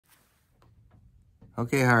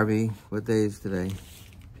Okay, Harvey, what day is today?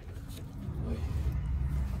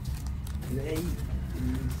 Today is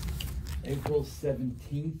April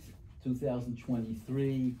 17th,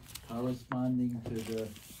 2023, corresponding to the,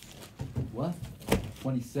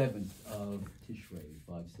 27th of Tishrei,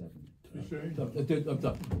 5/7.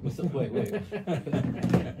 Wait.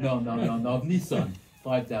 No, of Nissan,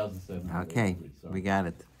 5,007. Okay, we got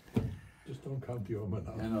it. Just don't count the Oman.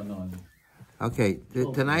 No. Okay,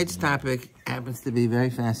 tonight's topic happens to be a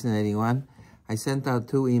very fascinating one. I sent out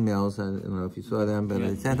 2 emails. I don't know if you saw them, but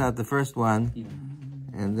I sent out the first one,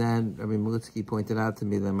 and then Rabbi Malitsky pointed out to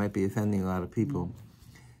me that might be offending a lot of people.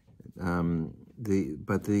 But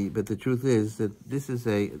the truth is that there's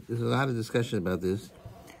a lot of discussion about this,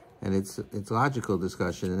 and it's logical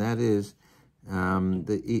discussion, and that is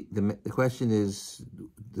the question is,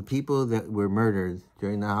 the people that were murdered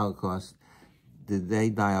during the Holocaust, did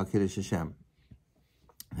they die al Kiddush Hashem?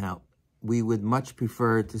 Now, we would much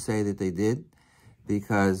prefer to say that they did,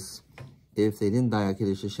 because if they didn't die al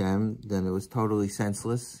Kiddush Hashem, then it was totally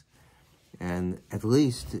senseless. And at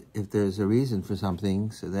least if there's a reason for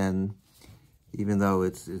something, so then, even though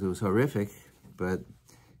it was horrific, but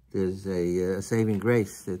there's a saving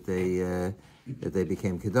grace that they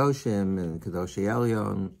became Kedoshim and Kedoshei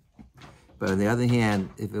Elyon. But on the other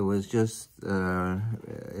hand, if it was just a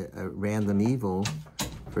random evil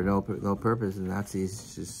for no purpose, the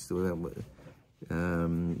Nazis just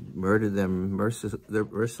murdered them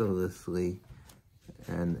mercilessly,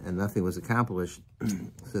 and nothing was accomplished.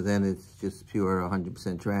 So then it's just pure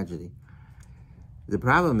 100% tragedy. The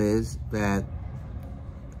problem is that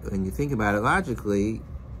when you think about it logically,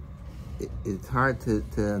 it's hard to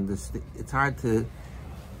understand. It's hard to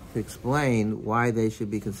explain why they should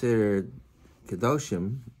be considered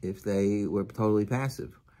Kedoshim if they were totally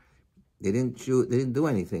passive. They didn't shoot. They didn't do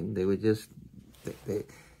anything. They were just.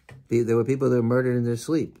 There were people that were murdered in their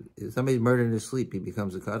sleep. If somebody's murdered in their sleep, he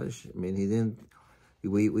becomes a Kaddish. I mean, he didn't.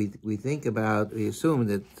 We think about. We assume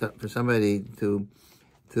that for somebody to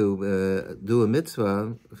do a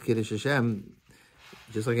mitzvah of Kiddush Hashem,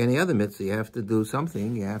 just like any other mitzvah, you have to do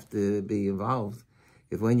something. You have to be involved.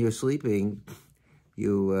 If when you're sleeping,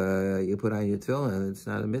 you put on your tefillin, it's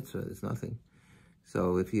not a mitzvah. It's nothing.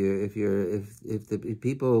 So if the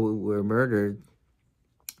people were murdered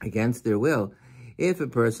against their will, if a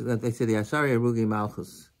person, like they say, the Asari Harugi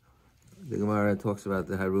Malchus, the Gemara talks about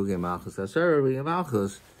the Harugi Malchus. Asari Harugi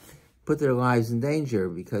Malchus put their lives in danger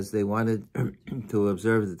because they wanted to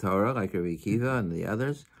observe the Torah, like Rabbi Akiva and the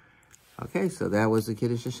others. Okay, so that was the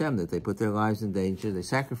Kiddush Hashem, that they put their lives in danger. They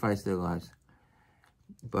sacrificed their lives.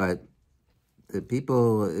 But the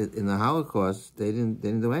people in the Holocaust, they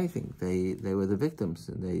didn't do anything. They were the victims,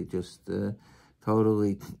 and they just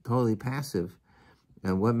totally passive.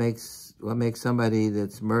 And what makes somebody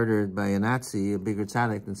that's murdered by a Nazi a bigger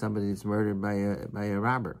tzaddik than somebody that's murdered by a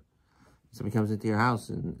robber? Somebody comes into your house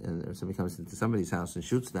or somebody comes into somebody's house and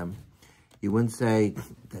shoots them. You wouldn't say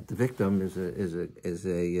that the victim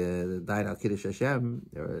died al Kiddush Hashem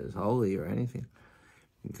or is holy or anything,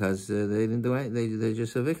 because they didn't do anything. They're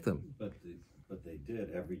just a victim. But they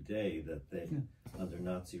did every day that they, under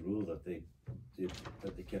Nazi rule, that they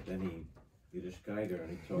kept any Yiddishkeit or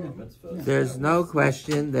any Torah mitzvah. There's no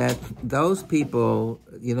question that those people,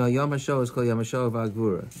 Yom HaShoah is called Yom HaShoah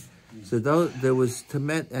V'Gvura. So there was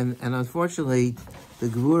and unfortunately, the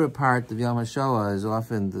Gevura part of Yom HaShoah is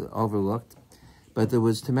often overlooked, but there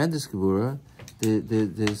was tremendous Gevura.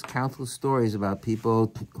 There's countless stories about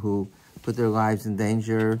people who put their lives in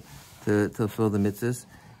danger to fulfill the mitzvahs.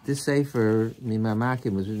 This Sefer, Mimah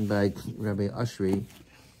Makim, was written by Rabbi Ushri,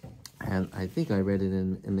 and I think I read it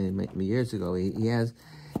in years ago.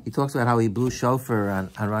 He talks about how he blew shofar on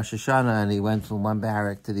Rosh Hashanah, and he went from one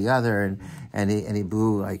barrack to the other, and he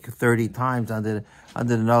blew like 30 times under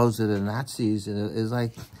the nose of the Nazis, and it was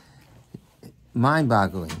like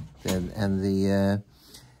mind-boggling. And they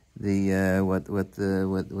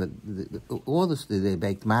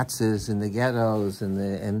baked matzahs in the ghettos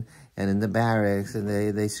and in the barracks, and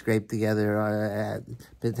they scraped together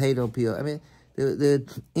potato peel. I mean, the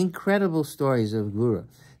incredible stories of Gvura.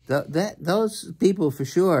 Those people for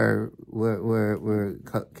sure were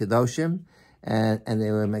Kedoshim, and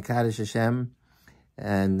they were Mekadosh Hashem,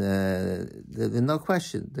 and there's no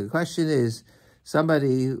question. The question is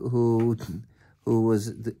somebody who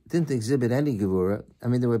didn't exhibit any Gevura. I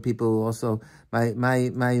mean, there were people who also.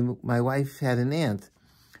 My wife had an aunt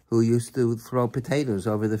who used to throw potatoes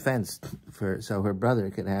over the fence so her brother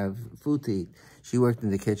could have food to eat. She worked in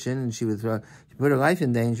the kitchen, and she put her life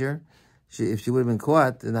in danger. If she would have been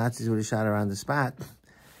caught, the Nazis would have shot her on the spot.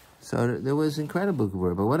 So there was incredible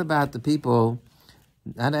Gevura. But what about the people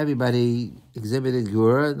Not everybody exhibited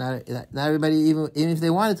Gura. Not everybody, even if they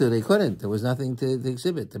wanted to, they couldn't. There was nothing to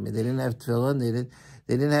exhibit. I mean, they didn't have tefillin. They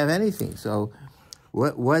didn't have anything. So,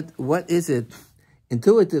 what is it?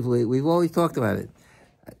 Intuitively, we've always talked about it.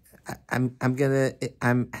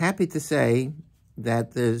 I'm happy to say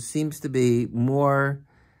that there seems to be more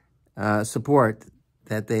support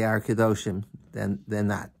that they are Kedoshim than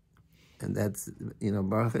not, and that's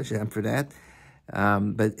Baruch Hashem for that.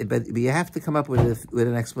 But you have to come up with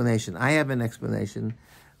an explanation. I have an explanation,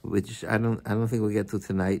 which I don't think we'll get to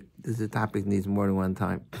tonight. This is a topic that needs more than one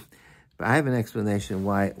time. But I have an explanation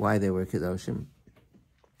why they were Kedoshim.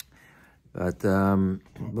 But are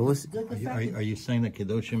you saying that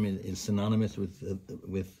Kiddushim is synonymous with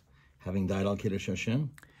having died al Kiddush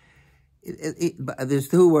Hashem? There's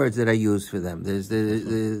two words that I use for them. There's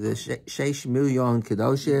the Sheish Million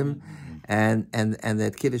Kiddushim and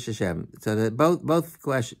that Kiddush Hashem. So that both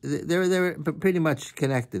questions they're pretty much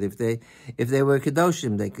connected. If they were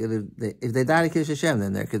Kiddushim, if they died al Kiddush Hashem,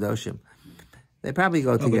 then they're Kiddushim. They probably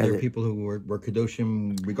go together. But there are people who were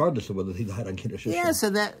Kedoshim regardless of whether they died on Kiddush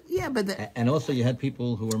Hashem. And also you had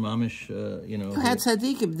people who were mamish, You had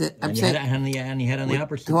tzaddikim. And you had on the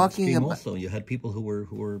opposite extreme also. You had people who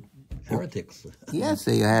were heretics. Yes, so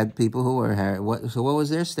you had people who were so what was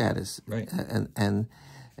their status? Right. And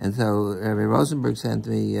so Rabbi Rosenberg sent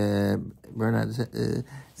me Bernard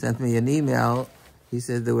sent me an email. He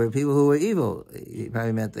said there were people who were evil. He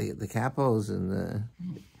probably meant the capos and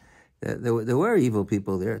there were evil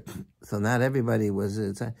people there, so not everybody was.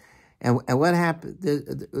 And what happened?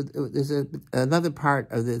 There's another part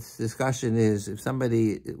of this discussion is if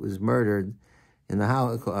somebody was murdered in the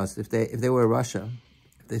Holocaust, if they were Russia,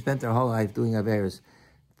 if they spent their whole life doing averos,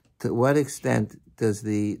 to what extent does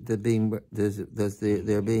their being does that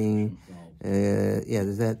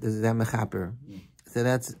mechaper? So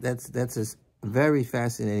that's a very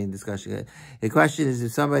fascinating discussion. The question is,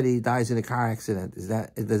 if somebody dies in a car accident, does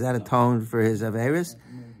that atone for his averis?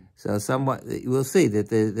 So somewhat, we'll see that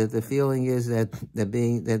the feeling is that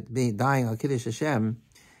dying al Kiddush Hashem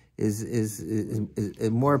is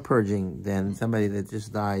more purging than somebody that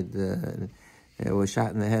just died was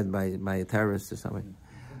shot in the head by a terrorist or something.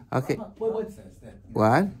 Okay. What says that?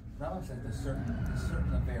 What? Rambam says there's certain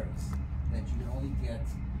averos that you can only get.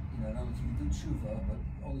 In other words, you do tshuva, but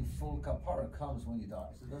only full kapara comes when you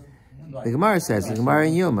die. So it doesn't. The Gemara says, the Gemara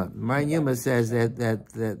in Yuma. Gemara in Yuma says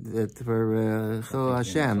that for Chil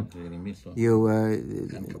Hashem, you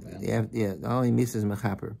only misas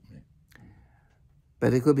mechaper.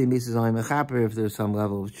 But it could be misas only mechaper if there's some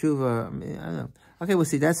level of tshuva. I mean, I don't know. Okay, well,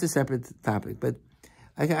 see, that's a separate topic. But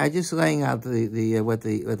I just laying out what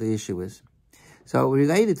the issue is. So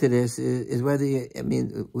related to this is whether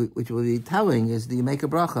which will be telling is, do you make a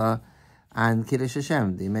bracha on Kiddush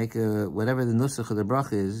Hashem? Do you make whatever the nusach of the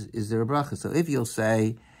bracha is there a bracha? So if you'll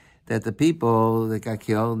say that the people that got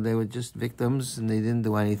killed, they were just victims and they didn't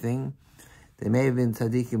do anything, they may have been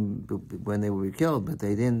tzaddikim when they were killed, but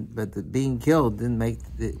they didn't. But the being killed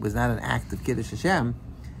was not an act of Kiddush Hashem.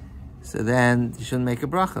 So then you shouldn't make a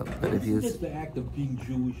bracha. But if you just the act of being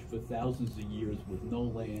Jewish for thousands of years with no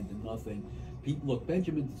land and nothing. Look,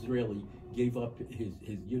 Benjamin Disraeli gave up his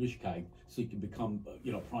Yiddishkeit so he could become,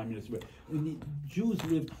 prime minister. And the Jews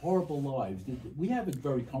lived horrible lives. We have it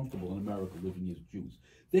very comfortable in America living as Jews.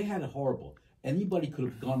 They had it horrible. Anybody could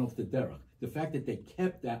have gone off the derech. The fact that they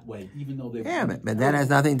kept that way, even though they but that has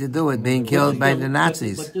nothing to do with being killed by the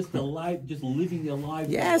Nazis. But just just living their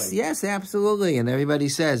lives. Yes, absolutely. And everybody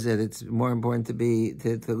says that it's more important to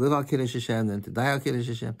live al Kiddush Hashem than to die al Kiddush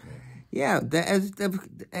Hashem. Yeah, there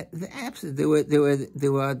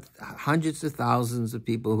were hundreds of thousands of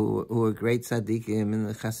people who were great tzaddikim and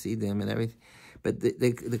the Hasidim and everything. But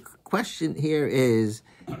the question here is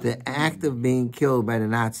the act of being killed by the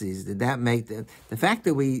Nazis. Did that make the fact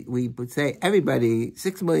that we would say everybody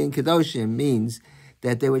 6 million Kedoshim means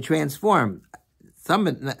that they were transformed?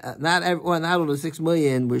 Not all the 6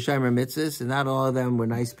 million were Shomer Mitzvahs, and not all of them were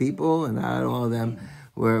nice people, and not all of them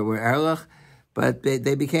were Erlich. But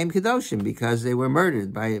they became Kedoshim because they were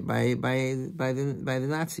murdered by the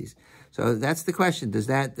Nazis. So that's the question. Does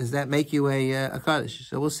that make you a Kaddish?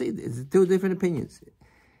 So we'll see. It's two different opinions.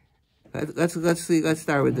 Let's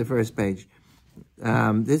start with the first page.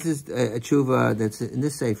 This is a tshuva that's in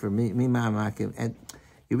this sefer, Mimah Makim, and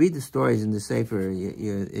you read the stories in the sefer.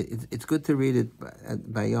 It's good to read it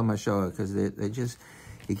by Yom HaShoah because it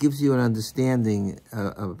gives you an understanding,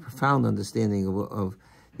 a profound understanding of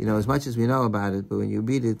as much as we know about it, but when you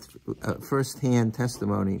read it, first-hand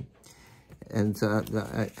testimony, and so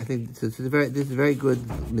I think this is very good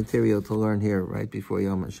material to learn here right before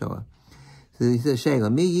Yom HaShoah. So he says,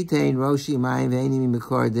 Shegel, mi yitain roshi mayim ve'eni mi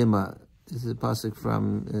mikor dima. This is a pasuk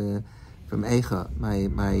from Eicha.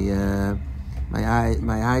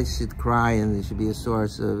 My eyes should cry, and there should be a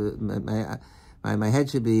source of my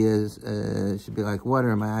head should be like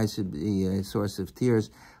water, and my eyes should be a source of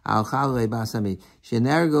tears. Al chalei basami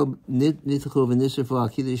shenergo nitchu v'nisrafu al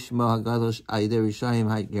kiddush shmo hagadosh ayder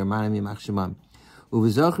rishayim ha'germanim yimachshemam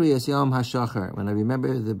uvizochri es yom hashachar. When I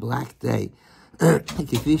remember the black day,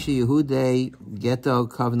 kifishi Yehudei ghetto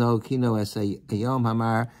kavno kino es yom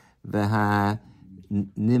hamar v'ha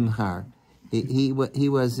nimhar. He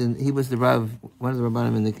was the Rav, one of the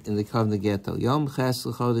Rabbanim in the Kavna ghetto. Yom Ches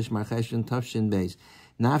l'chodesh marcheshen tafshin beis.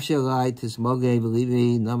 Nafshe alai tismoge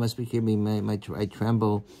believe no must be me. I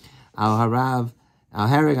tremble. Al harav al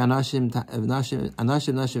hereg anashim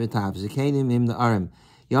etav zikenim im the arim.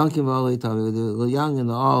 Yonkim v'olei tav the young and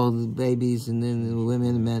the old, the babies and then the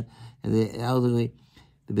women and men and the elderly.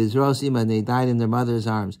 The bizros ima, they died in their mother's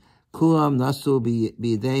arms. Kulam nasu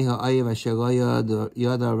b'yidei ha'ayev asher lo yoda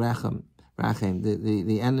rechem.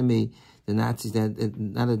 The enemy, the Nazis, that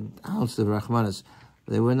not an ounce of Rahmanas.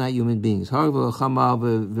 They were not human beings. And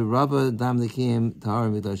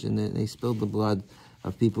they spilled the blood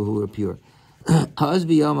of people who were pure. There was a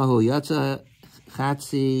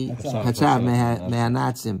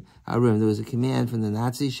command from the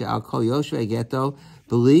Nazis,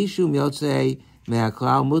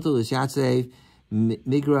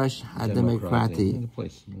 Migrash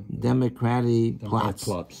democratic plots.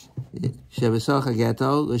 Shevasocha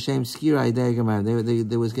ghetto l'shem skira idegamam.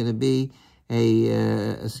 There was going to be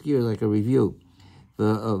a skira, like a review.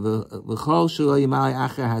 V'chol shelo yimali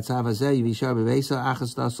acher hatzav hazeh yivishar b'beisa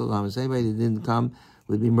achas tasolam. Anybody that didn't come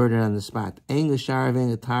would be murdered on the spot. Ein l'shar vein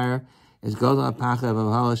attire as godol apacha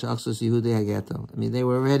v'halash achsos Yehudei hageto. I mean, they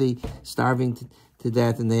were already starving to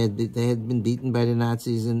death, and they had been beaten by the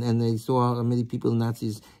Nazis, and they saw many people,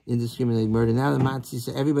 Nazis, indiscriminately murdered. Now the Nazis,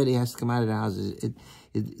 everybody has to come out of the houses.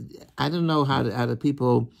 I don't know how the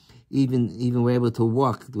people even were able to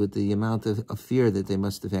walk with the amount of fear that they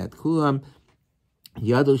must have had. Kulam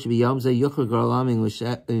yadu should be yomzeh yuchar garlaming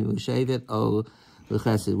l'shevet o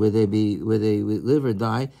l'chesed, where they live or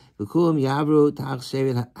die. Kulam yavru tach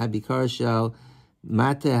shevet habikar shel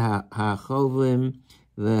mate hachovim.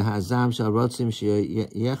 They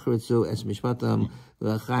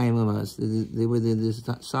would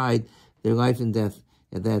decide their life and death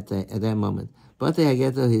at that moment. But they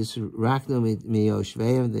get his raknu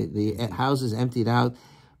miyoshveim, the houses emptied out.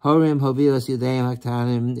 Horim hovilas yudeim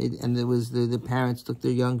haktanim, and it was the parents took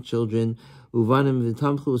their young children. Uvanim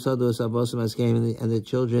v'tamchu sados avosim askeim, and the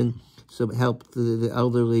children helped the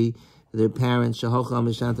elderly, their parents. Shahocham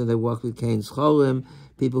mishanta, they walked with canes. Cholim,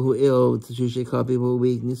 people who are ill, people who are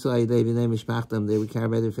weak, they were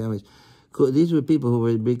carried by their families. These were people who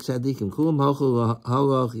were big tzaddikim.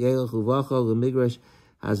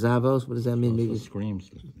 What does that mean? The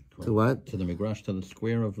screams. To what? To the migrash, to the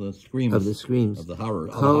square of the screams. Of the screams. Of the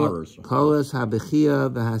horrors. Kolas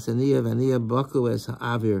habechia v'hasaniya v'aniya baku es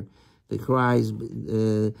ha'avir. The cries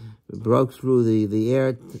broke through the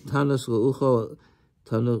air. Tanus l'ucho.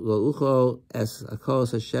 We didn't know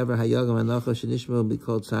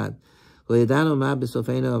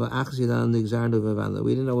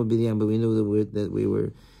what would be the end, but we knew that we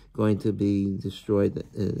were going to be destroyed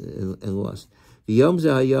and lost. Yom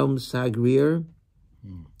Sagrir.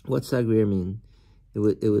 What Sagrir mean?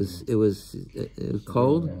 It was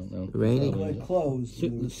cold, rainy. Like clothes.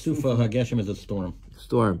 Sufa Hageshem is a storm.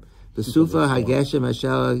 The Sufa Hageshem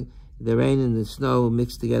Hashal. The rain and the snow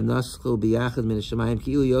mixed together. Naschul biyachad min hashamayim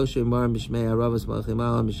ki'u yosher mar mishmei haravas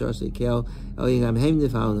malchimal mishar seikel elingam heim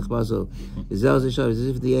nifal nechbazo. As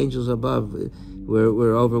if the angels above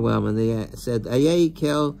were overwhelmed, and they said, "Ayei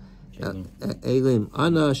kel elim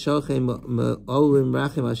ana shalchem olim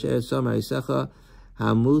rachim asher samar isecha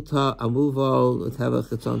hamuta amuval tevach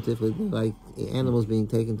etzon tiflik," like animals being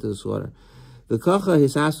taken to the slaughter. The kocha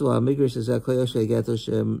hisasu al migrish zekoyoshe getosh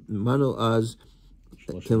manu az.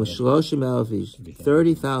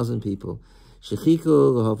 30,000 people. They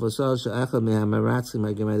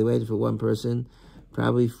waited for one person,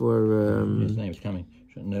 probably for his name's coming.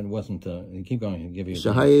 It wasn't. Keep going. I'll give you.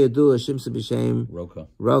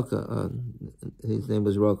 Roka. His name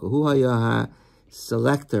was Roka. Who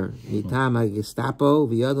selector? Mitama Gestapo.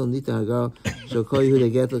 Viado Nita Hago. Shokoi who they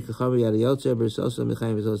get the Kachavri Yadayotzer. Bersoso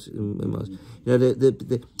Michaim Bersos. You know,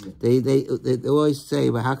 they always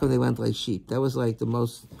say, well, how come they went like sheep? That was like the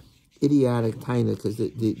most idiotic kind of, because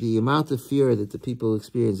the amount of fear that the people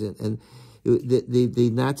experienced, and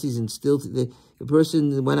the Nazis instilled, the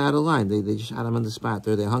person went out of line. They shot him on the spot,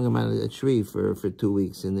 or they hung him on a tree for 2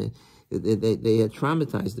 weeks, and they had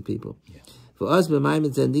traumatized the people. Yeah. For us, b'mayim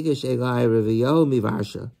tzendikash elai reviyahu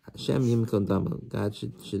mivarsha. Hashem yimkon damo. God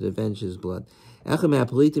should avenge his blood. Echem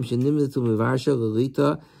ha'politim shenimnetu mivarsha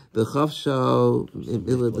l'lita b'chavsho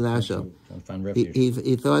ilibnasho.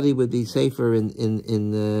 He thought he would be safer in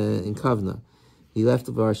Kovna. He left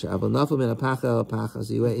the Varsha.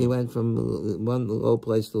 He went from one low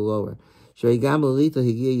place to lower. In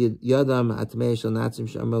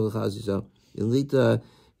Lita,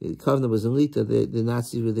 Kovna was in Lita, the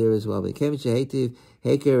Nazis were there as well. He knew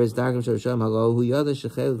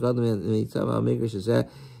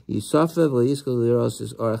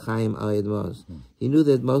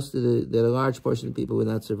that that a large portion of people would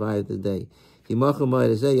not survive the day.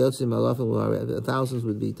 Thousands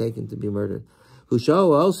would be taken to be murdered.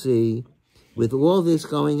 With all this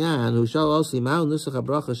going on, what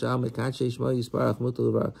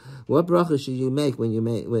bracha should you make when you're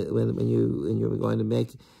going to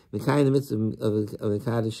make the kind of mitzvah of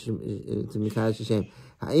Kiddush Hashem?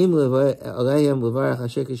 Ha'im alehem levarach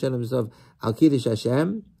asher kishanim zov al Kiddush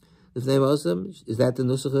Hashem. If they Muslim, is that the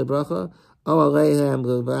nusach of the bracha? Oh, alehem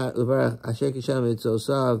levarach asher kishanim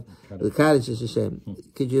zov al Kiddush Hashem.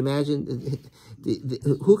 Could you imagine?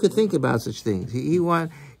 Who could think about such things? He wanted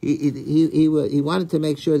to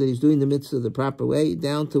make sure that he's doing the mitzvah the proper way,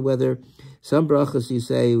 down to whether some brachas you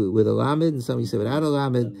say with a lamed and some you say without a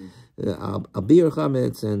lamed, a beer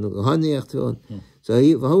chametz and haniach tefillin. So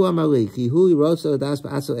he wrote so das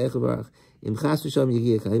ba'asol echavarach im chas v'shom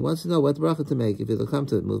yigiyach. He wants to know what bracha to make if it'll come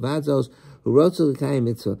to it. Mulvad zos who wrote so l'kayim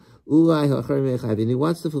mitzvah ulai ha'achar mechav, and he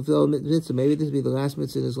wants to fulfill mitzvah. Maybe this will be the last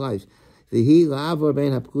mitzvah in his life. V'hi la'avor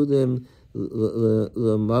bein hapkudim. He wants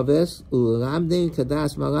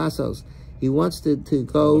to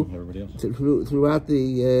go throughout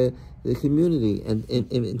the community and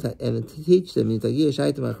to teach them that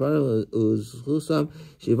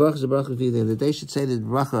they should say the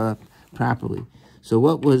bracha properly. So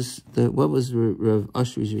what was Rav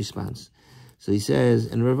Oshri's response? So he says,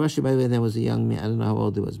 and Rav Oshri, by the way, then was a young man. I don't know how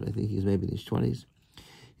old he was, but I think he was maybe in his 20s.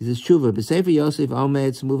 He says, "Tshuva b'sefer Yosef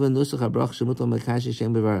Omed Smuva Nusach HaBrach Shemutal Makash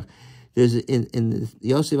Shem Bevarach." There's in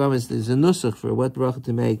Yosef Amos, there's a nusach for what bracha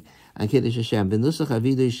to make on Kiddush Hashem. The nusach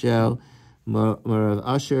Avidu Shel Rav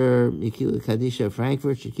Asher Mikila Kadisha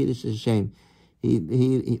Frankfurt Kiddush Hashem.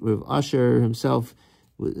 He Rav Asher himself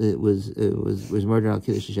was murdered on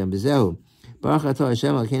Kiddush Hashem. Bezehu Baruch Atah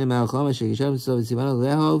Hashem Al Kenim Al Choma Shekishem Tzov Tzivanu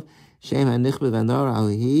Lehov Shem HaNichbed Vanor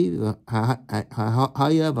Alihi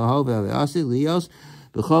Haya V'Hov V'Asi Lios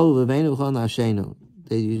B'Chol V'Veinu B'Chol Nafshenu.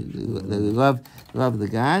 They love the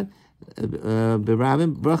God.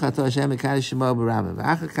 Berabim, Baruch Atah Hashem Mekadosh Shemo Berabim.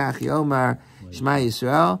 V'achar kach Yomar Shema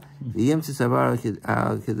Yisrael v'yim tzavar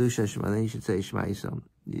al Kiddush Hashem. Then you should say Shema Yisrael.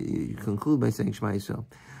 You conclude by saying Shema Yisrael.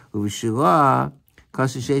 Uv'shila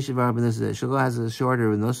Kosher Sheshav Arba Nusach. Shila has a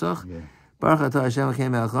shorter nusach. Baruch Atah Hashem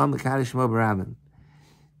Mekem Elcham Mekadosh Shemo Berabim.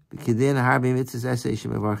 Kedin Harbi Mitzvahs Essay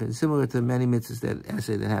Shema Baruch. Similar to many mitzvahs that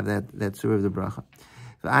essay that have that surah of the bracha.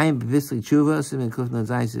 V'ayim B'visli Tshuva Simin Kufna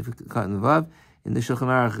Zayin Sif Katan Vav. In the Shulchan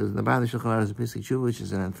Aruch, the bottom of the Shulchan Aruch is a Pesach Tshuva, which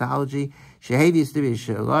is an anthology. Shehevi Yistivir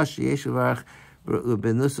Shalosh Yeshu Varach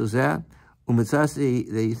Benusu Zeh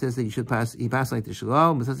Umitzasi. He says that you should pass. He passed like the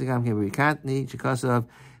Shalom. Umitzasi Gam Kem Rikatni Chikasav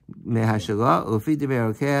Mehashalom Ufi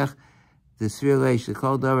Dever Okech the Sfir Leish the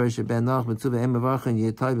Kol Dover Sheben Noch Mitzuba Em Mevarchen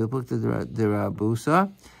Yetoy Bepukta Derabusa.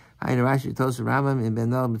 Hayin Rashi Tos Ramam in Ben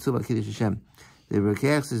Noch Mitzuba Kiddush Hashem. The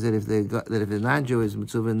Rokech says that if the non-Jew is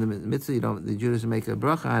Mitzuba in the mitzvah, the Jew doesn't make a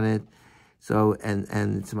bracha on it. So and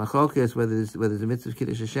it's machlokas whether it's a mitzvah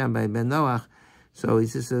Kiddush Hashem by Ben Noach. So he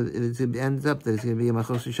says it ends up that it's going to be a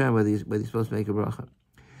machlos Hashem whether he's supposed to make a bracha.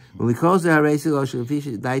 When we close the haresi lo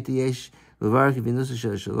shlefish daiti yesh levarach v'nusa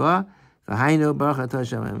shel shalah v'hainu baruch atah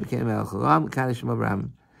Hashem v'kem el cholam kadosh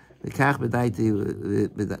Abraham v'kach b'daiti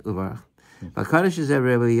levarach v'kadosh is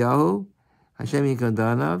Rebbe Yahu Hashem yikon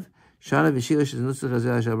danav shana v'shilish nusa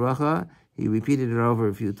chazel shel bracha. He repeated it over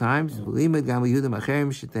a few times. They should recite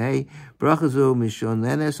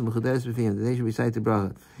the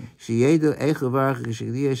bracha.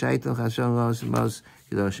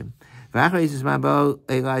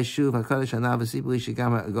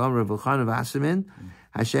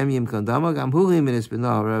 Hashem Yim Kondamo, Gam Hurim in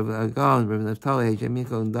Espino, Rav Agon, Rav Naftali, Hashem Yim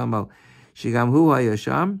Kondamo, Shigam Hu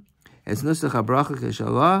Hayasham, Es Nusach HaBracha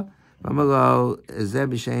Keshalah, Vamalo,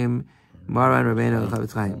 Zeb Shem, Maran Rabbeinu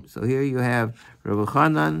Chavetz Chaim. So here you have Rav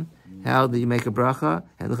Chanan held that you make a bracha,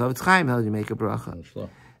 and the Chavetz Chaim held you make a bracha.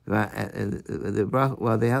 The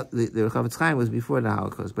Chavetz Chaim was before the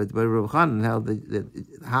Holocaust, but Rav Chanan held that the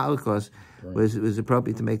Holocaust was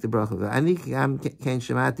appropriate to make the bracha. Ani Ken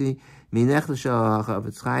Shemati Minech L'Shal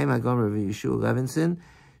Chavetz Chaim Hagom Rav Yeshua Levinson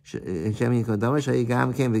Hashem Yikodamosh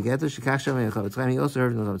Hayigam came Vegeto Shekach Shem Chavetz Chaim. He also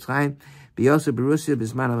heard from the Chavetz Chaim. Biyosa Berussia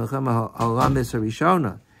Bisman HaMelchama Halamis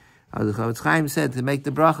HaRishona. The Chavetz Chaim said to make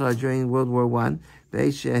the bracha during World War I.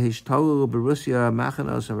 Beish Hishtolu Berussia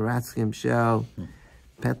Machanos Haratzkim Shel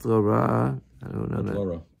Petlora. I don't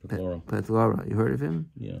know. Petlora. You heard of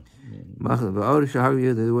him? Yeah.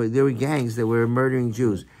 There were gangs that were murdering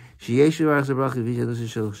Jews. So the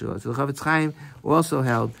Chavetz Chaim also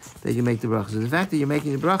held that you make the bracha. So the fact that you're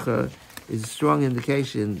making the bracha is a strong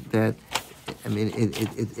indication that, I mean,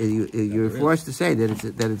 you're forced to say that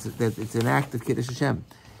it's an act of Kiddush Hashem.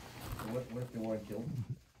 What if they weren't killed?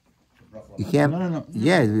 You can't. No.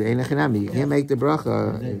 Yeah, you can't make the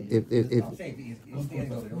bracha if I'm saying you're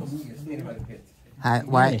standing by the pit.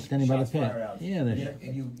 why? Standing by the pit. Yeah.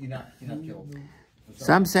 And you're not killed.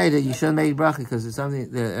 Some say that you shouldn't make bracha because it's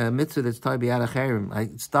something the mitzvah that's tied out of cherem,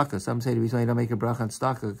 like tzedakah. Some say the reason you don't make a bracha on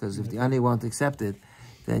tzedakah because if the ani won't accept it,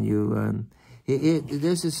 then you.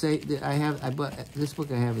 This is say I bought this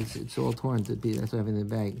book. I have it's all torn to be. That's what I have in the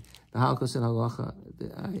bag. The Holocaust and Halacha.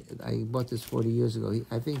 I bought this 40 years ago.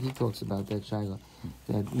 I think he talks about that shaila.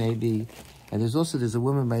 That maybe, and there's a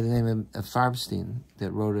woman by the name of Farbstein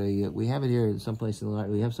that wrote a. We have it here someplace in the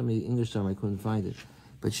library. We have some English term. I couldn't find it.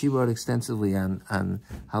 But she wrote extensively on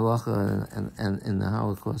halacha and in the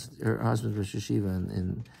Holocaust. Her husband was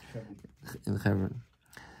yeshiva in Hebron.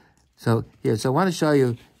 So I want to show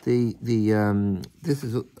you this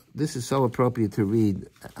is so appropriate to read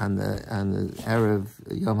on the Erev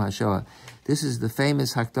Yom HaShoah. This is the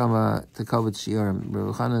famous Hakdama to Kovetz Shiurim.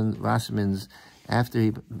 Rav Chanan Wasserman's after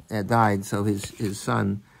he died, so his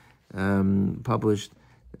son published.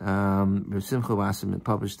 Rav Simcha Wasserman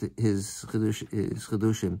published his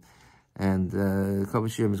Chidushim, and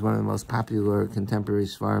Kovetz Shiurim is one of the most popular contemporary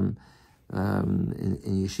svarim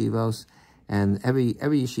in yeshivos. And every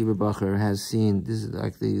yeshiva bacher has seen, this is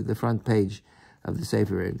like the front page of the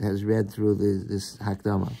Sefer, it has read through this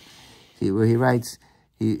Hakdama, where he writes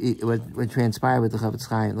what transpired with the Chavetz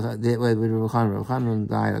Chaim, with Rav Chanan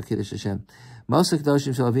died of Kiddush Hashem. Most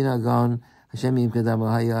Kedoshim shel Avinu Gon Hashem Yim Kedam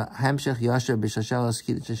Haya Hamshech Yasher b'Shashelas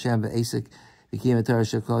Kiddush Hashem ve'Esek v'Kiyam Torah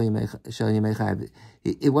Shel Yimei Chai.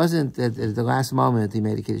 It wasn't that at the last moment he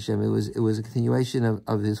made a Kiddush Hashem. It was a continuation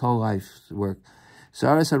of his whole life's work.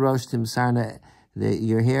 Saras Harosh Tim Sarna,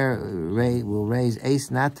 your hair will raise Ace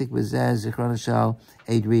Natik Bezez Zichron Shal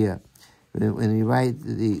Adria. When you write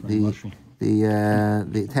the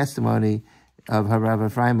testimony of Harav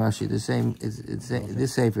Ephraim Ashi, the same. It's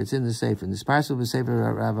this sefer. It's in the sefer. In this parcel of the sefer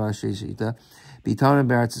Harav Ashi Shita, Bitonim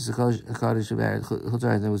Beretz Chodesh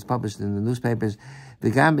Beretz. It was published in the newspapers.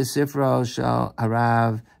 Begam Besifro Shal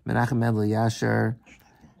Harav Menachem Mendel Yasher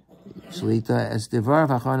Shlita as Devar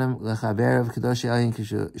Vachonim Lechaver of Kedosh Elyon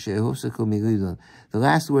Shehufsaku Migudon. The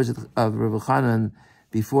last words of Rav Chanan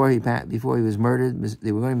before he was murdered,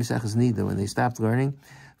 they were going to Mesechus Nida when they stopped learning.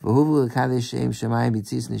 V'huvu l'kadesh shem shemayim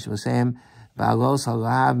b'tzis nishmosem ba'alos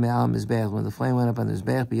halav me'al mizbech. When the flame went up on the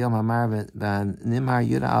mizbech, b'yom hamar v'nimar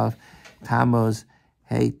yud aleph Tammuz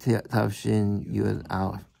hey tavshin yud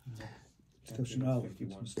aleph.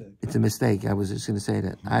 It's a mistake. I was just going to say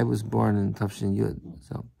that. I was born in Tavshin Yud,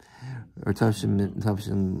 so or Tavshin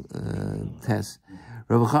Tes.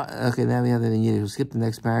 Okay, now we have that in Yiddish. We'll skip the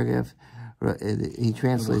next paragraph. He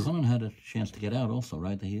translates. Rav Chanan had a chance to get out, also,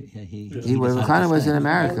 right? Rav Chanan was in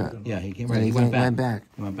America. Yeah, he came. Right, he went back.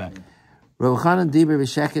 He went back. Rav Chanan diber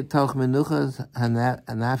v'sheket toch menuchas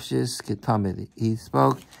hanafshis ketamid. He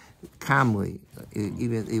spoke calmly.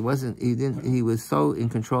 He was so in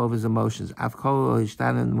control of his emotions. Afkolo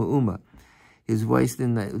hishtanan mu'uma. His voice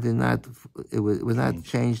was not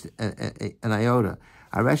changed an iota.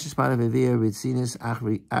 Areshis panavivir ritzinis ach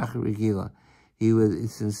regila. He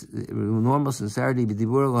was normal sincerity.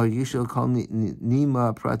 B'dibur lo yishul kol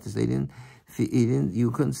nima pratis.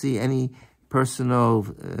 You couldn't see any personal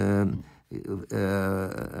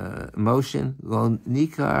emotion. Lo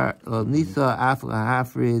nitha af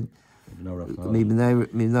lahafrid. Trying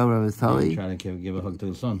to give a hug to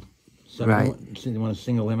his son. Right. You want to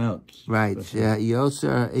single him out. Right. He was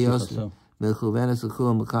concerned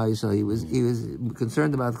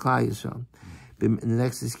about Klal Yisrael.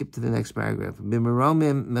 Skip to the next paragraph. So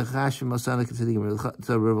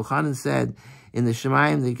Rav Chanan said, in the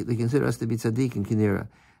Shemayim, they consider us to be tzaddik in Kinira,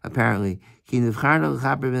 apparently. We're going to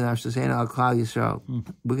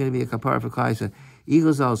be a kapara for Klal Yisrael.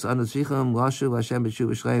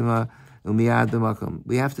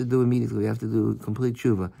 We have to do immediately. We have to do complete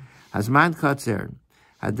tshuva. Hazman Katzer.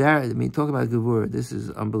 Talk about Gevurah. This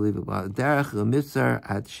is unbelievable. Derech Mitzar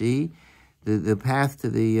Hatshi, the path to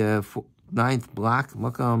the ninth block,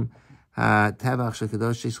 Makam Tavach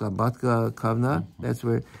Shekadosh Slabatka Kavna. That's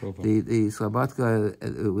where the Slabatka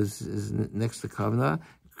is next to Kavna.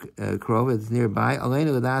 Krova, it's nearby.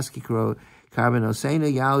 Alena Ladaski Kro Carbon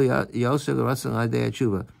Osena Yal Yosef Rasan Ladea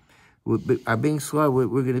Chuba. Are being slaughtered,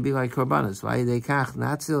 we're going to be like Korbanos. Vayidei Kach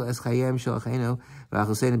Natzil Es Chayem Shalachenu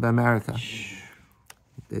V'Achosenu B'America.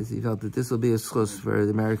 He felt that this will be a schus for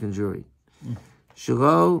the American jury.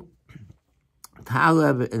 Shalo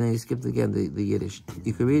Taleb, and then he skipped again the Yiddish.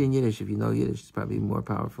 You can read in Yiddish if you know Yiddish. It's probably more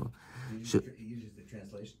powerful. He uses the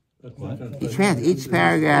translation. Each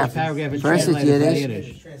paragraph first it's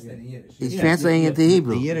Yiddish. He's translating it to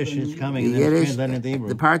Hebrew. The Yiddish is coming, and then it's translated into Hebrew.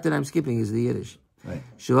 The part that I'm skipping is the Yiddish. Right.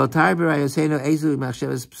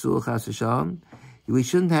 We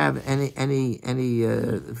shouldn't have any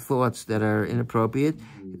thoughts that are inappropriate. We're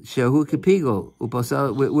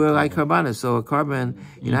like karbanas. So a karban,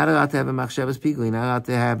 you're not allowed to have a machshavas pigul. You're not allowed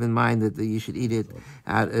to have in mind that you should eat it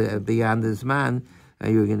out, beyond this man.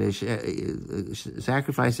 You're going to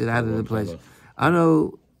sacrifice it out of the place.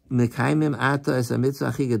 Ano mekaimim ata es a mitzvah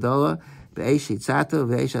achi gedola be'esh hitzato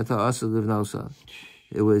ve'esh ata asu livnosa.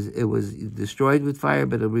 It was destroyed with fire,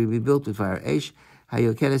 but it will be rebuilt with fire. Eish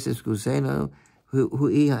hayokeres es kuseno hu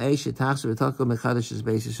ha'esh etachs v'toko mechadash es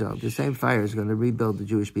beis Yisrael. The same fire is going to rebuild the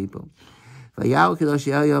Jewish people. V'yal kedosh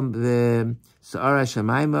yom v'sa'ara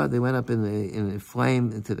shamayma. They went up in a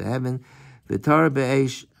flame into the heaven. V'torah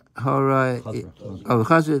be'esh hora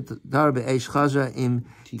chazra torah be'esh chazra im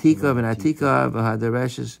tika v'natika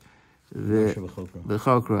v'hadareshes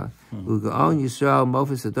v'chokra u'gaon Yisrael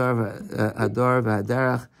mofis hadar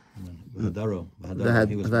v'hadarach v'hadaro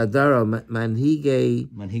manhige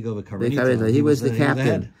v'karita. He was the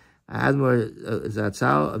captain. Admor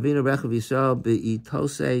Zatzal Avinu Rechav Yisrael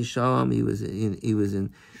be'itosei shalom. He was in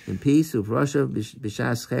peace with Russia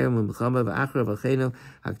b'shas cherem u'mechama v'achra v'cheinu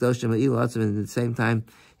hakdosh ma'il atzim. And at the same time,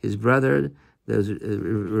 his brother, there's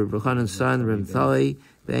Rav Chanan's son, Rav Thali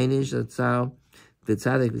Beinish Zatzal.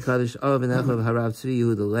 V'tzadik b'kadosh olav v'nechav harav tzvi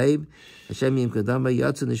Yehuda Leib Hashem yim kadamba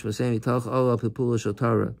yatzu nishmasem yitoch olav pepula shel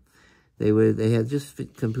Torah. They had just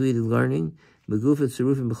completed learning. Megufet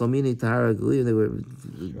tzurufim b'chomini tahara gulim. They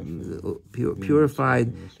were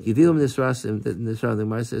purified. Givilim nisrasim. The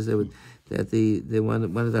Gemara says that the one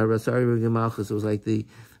of the harasari gemalchus, it was like the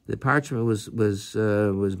parchment was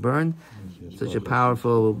burned. Such a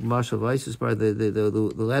powerful mashal voices part.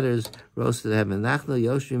 The letters rose to the heaven. Nachno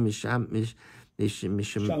yoshim misham.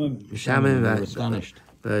 Astonished.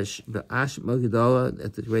 At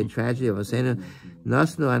the great tragedy of Asena,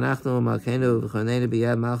 Nasnu Anachnu Malkenu V'Chonenu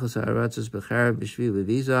B'Yad Malchus Ha'aratzos B'Charav B'Shvi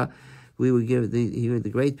V'Viza. We would give the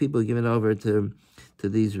great people given over to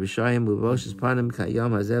these Rishayim V'Voshes Panim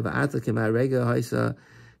Kayom Hazeh B'Ata K'Ma Rega Haisa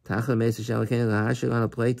Tachla Mesa Shalakenu L'Hashel on a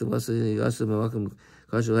plate to Vosses Yosef M'Wakim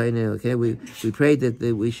Koshel Heine. Okay, we prayed that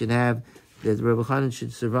we should have, that Rabbi Chanan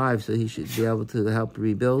should survive, so he should be able to help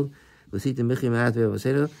rebuild. V'Sita Michim Atve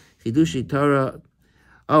V'Asena Chidushi Torah.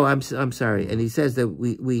 Oh, I'm sorry. And he says that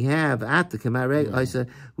we have at the Kamareg Isa,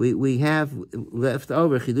 we have left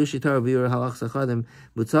over Chidushi Torah Biur Halach Sachadim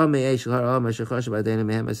Mutzal Me'esh Har Al Mashachosh Ba'Dena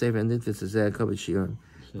Mehem HaSefer and Nitfitz Zeh Kavod Shiurim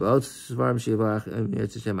V'ot Svarim Shivach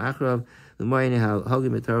Eretz Hashem Achrav L'moyne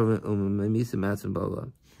Hogim Etorah U'Memisa Matzim Bola.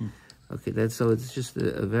 Okay, so it's just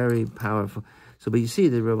a very powerful. So, but you see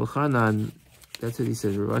that Rabbi Chanan, that's what he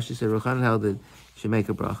says. Rashi said Rabbi Chanan held that should make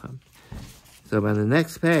a bracha. So on the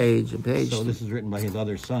next page. So this is written by his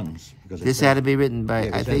other sons. This had to be written by,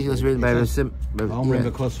 I think it was written by Rasim.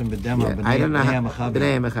 I don't know how.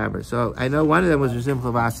 B'nei Mechaber. So I know one of them was Rasim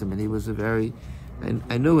Chavasim, and he was a very,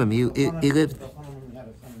 I knew him. He lived.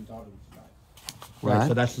 Right,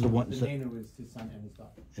 so that's the one. The name was his son and his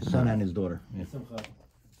daughter. His son and his daughter.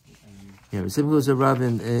 Yeah, Rasim was a Rav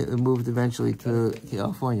and moved eventually to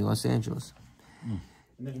California, Los Angeles. And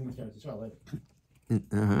then he moved to Israel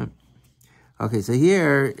later. Okay, so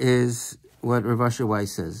here is what Rav Asher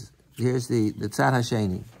Weiss says. Here's the Tzad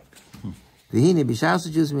Hasheni. V'hine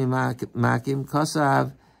b'shas Jews makim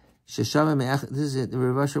kosav sheshama me'ech. This is it.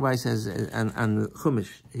 Rav Asher Weiss says on the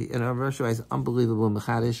Chumash. And Rav Asher Weiss, unbelievable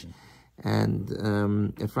mechadish. And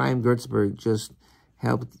Ephraim Gertzberg just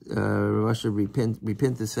helped Rav Asher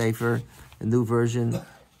reprint the Sefer, a new version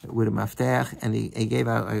with a maftech, and he gave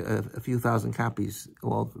out a few thousand copies,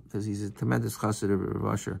 all because he's a tremendous chassid of Rav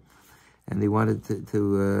Asher. And they wanted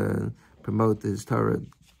to promote his Torah.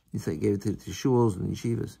 He gave it to shuls and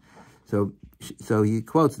yeshivas. So he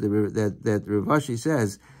quotes that Rav Ashi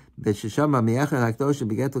says that Sheshama mi'echad hakdosha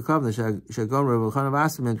beget l'kavna shagon Rav Chanav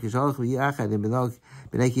Asamen kishalach v'yiachad in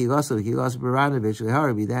b'nei kigosav v'kigosav b'ranovich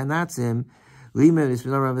l'hara b'dan natzim limen is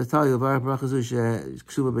b'nei Rav Natali l'varach brachazu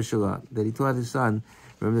ksuba b'shalah, that he taught his son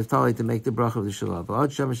from Naftali to make the bracha of the shalom.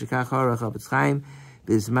 V'od shamash shekach harach Chafetz Chaim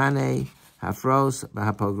bizmanei hafros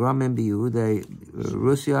b'hapogromim b'Yehuda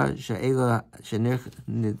Russia she'ela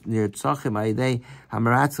shenirtzachim ayidei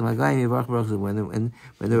hamaratzim hagayim yivarach brachas. When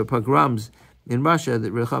there were pogroms in Russia,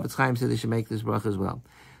 the Chafetz Chaim said they should make this bracha as well.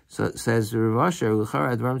 So it says Rav Asher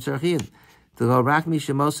l'chara advarim tzarchim to go rak mi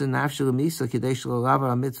shemosa nafshel misa kidei shelo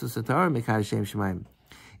lavar mitzvos haTorah mikad Shem Shemaim.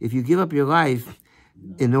 If you give up your life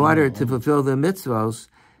in order to fulfill the mitzvos,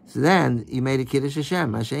 so then you made a Kiddush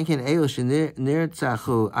Hashem. But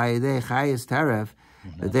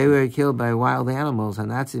they were killed by wild animals. They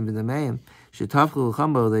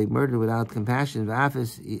murdered without compassion.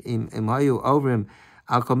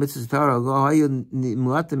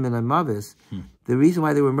 The reason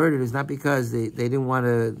why they were murdered is not because they didn't want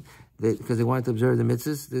to, because they wanted to observe the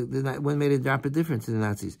mitzvahs. One made a drop of difference to the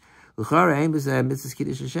Nazis. Mitzvahs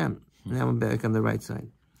Kiddush Hashem. Now I'm back on the right side.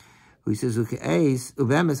 He says, "Ukeis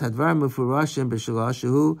ubemes hadvar mufurashim b'shalosh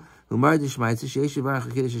who mardi shmaitz sheish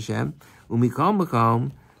yivarach Kiddush Hashem umikol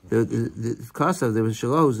makom the cause of the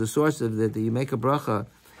shalosh, the source of that you make a bracha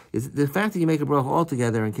is the fact that you make a bracha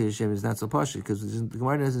altogether in Kiddush Hashem is not so posh because the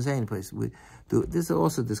Gemara doesn't say any place. This is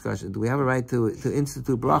also a discussion. Do we have a right to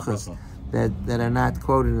institute brachas that are not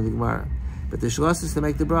quoted in the Gemara? But the shlos is to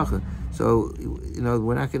make the bracha. So,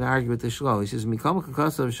 we're not going to argue with the shlo. He says, Mikam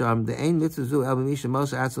kakasav sham, the ein mitzvah zu el b'misha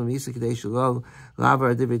mos atzal misa k'dei shlo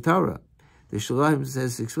lavar divrei Torah. The shlo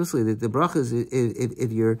says explicitly that the brachas,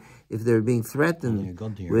 if they're being threatened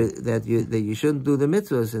with, that you shouldn't do the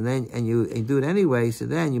mitzvahs, and you do it anyway, so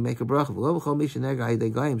then you make a bracha. V'lo b'chol misha nega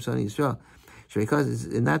ayidei goyim son Yisrael. Because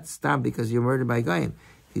it's not stopped because you're murdered by goyim.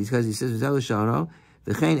 Because he says, V'zel shono.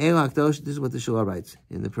 This is what the Shullah writes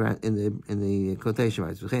in the quotation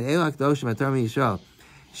writes.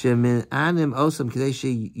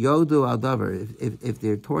 If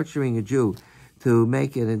they're torturing a Jew to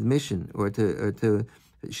make an admission or to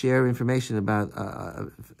share information about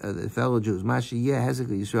the fellow Jews,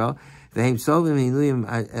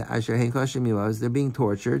 they're being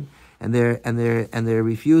tortured and they're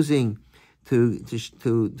refusing to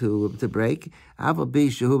break.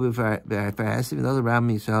 There's no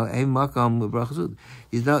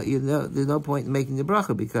point in making the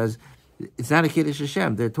bracha because it's not a Kiddush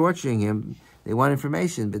Hashem. They're torturing him. They want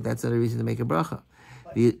information, but that's not a reason to make a bracha.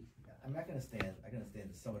 I'm not going to stand. I can understand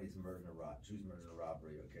that somebody's murdered in a robbery. Jews murdered in a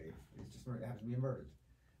robbery. Okay, it's just murder. It happens to be murdered.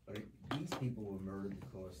 But these people were murdered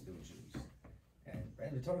because they were Jews,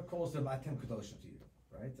 and the Torah calls them atem kadoshim to you.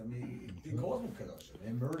 Right? I mean, it calls them kadoshim.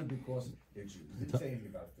 They're murdered because they're Jews. It didn't say anything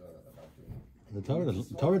about the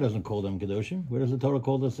Torah doesn't call them Kedoshim. Where does the Torah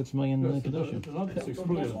call the 6 million Kedoshim? It's not 6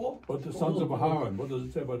 million, but the sons of Aaron. What does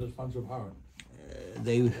it say about the sons of Aaron?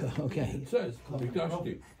 Okay. It says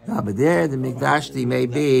Mikdashti. No, but there the Mikdashti may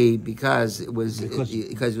be because it was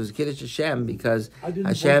Kiddush Hashem because I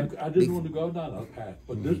didn't want to go down that path,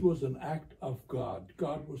 but this was an act of God.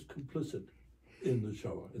 God was complicit in the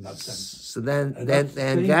Shoah in that sense. So then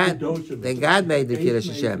God made the Kiddush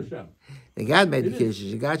Hashem. And God made the Kiddush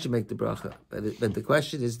Hashem. God should make the bracha. But the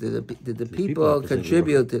question is, did the people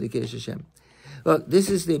contribute to the Kiddush Hashem? Look, this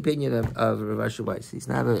is the opinion of Rav Asher Weiss. He's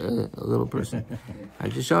not a little person.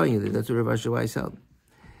 I'm just showing you that's what Rav Asher Weiss held.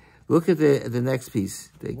 Look at the next piece.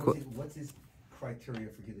 What's his criteria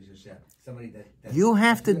for Kiddush Hashem? Somebody that you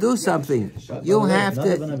have to do something. You have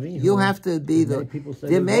to be the.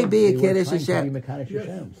 There may be a Kiddush Hashem.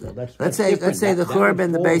 Let's say the Churban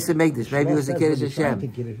and the Beis Hamikdash. Maybe it was a Kiddush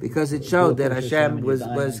Hashem because it showed that Hashem was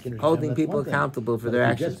holding people accountable for their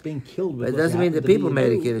actions. But it doesn't mean the people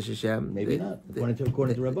made a Kiddush Hashem. Maybe not.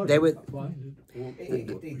 According to Rabbi. They would.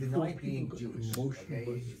 If they deny being Jewish, okay,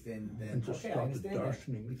 then okay, I understand that.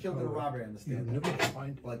 We killed the robber, I understand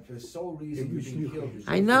that. But for sole reason you're being killed.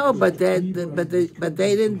 I know, but they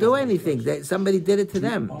didn't do anything. Somebody did it to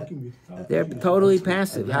them. They're totally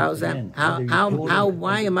passive. How's that?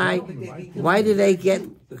 Why did they get?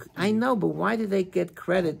 I know, but why did they get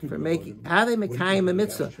credit for making? How are they Mekayim a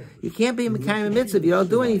mitzvah? You can't be Mekayim a mitzvah if you don't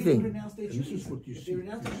do anything.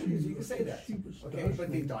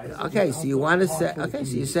 Okay, so you want to say? Okay,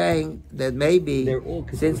 so you're saying that maybe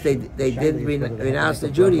since they didn't renounce the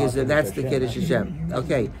Judaism, that's the Kiddush Hashem.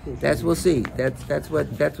 Okay, we'll see. That's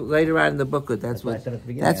later on in the book. That's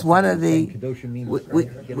one of the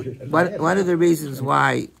one of the reasons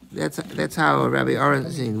why. That's how Rabbi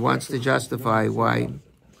Orenstein wants to justify why.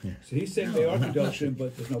 So he's saying they are Kedoshim,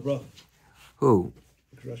 but there's no bracha. Who?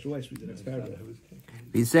 Rosh Weiss, we did the next paragraph.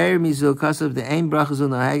 V'seir mizu kasav the ein brachas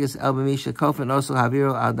unahagas el b'misha kofen osel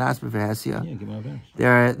haviro al das b'verhasia.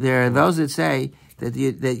 There are those that say that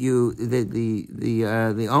the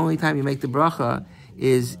only time you make the bracha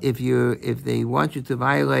is if they want you to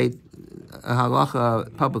violate a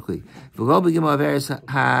halacha publicly.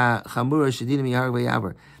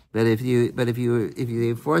 But if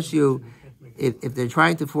they force you, if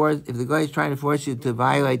the guy is trying to force you to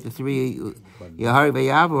violate the 3 Yahar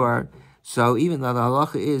V'Yavor, so even though the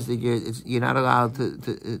halacha is that you're not allowed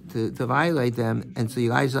to violate them, and so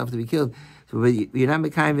you allow yourself to be killed, so but you're not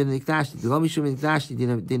mekayim in nikdashti. The lo mishum nikdashti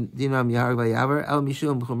dinam Yahar V'Yavor el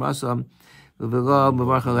mishum b'chumrasam v'lo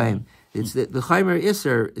mevarch aleim. It's the chaymer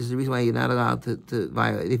iser is the reason why you're not allowed to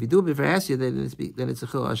violate. If you do it for Hesya, then it's a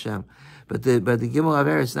chil Hashem. But the gimel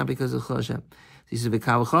aver is not because of chil Hashem. He says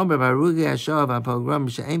v'kal chomer v'arugi hashav v'apogrom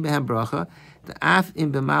she'ein behem bracha the af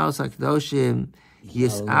im b'malos hakdoshim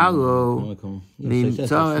yis'alu min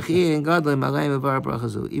tzorech in gadlim aleim v'var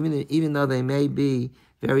brachazu. Even though they may be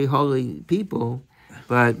very holy people,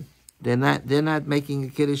 but they're not making a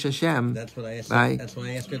Kiddush Hashem. That's what I asked. Right? That's what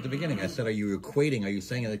I asked you at the beginning. I said, are you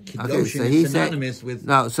saying that Kiddush okay, is synonymous with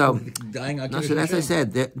dying on Kiddush so that's Hashem? I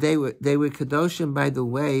said. They were Kedoshim by the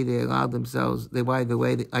way they allowed themselves. Like Rav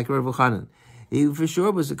Chanan. He for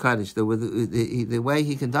sure was a Kaddish. The way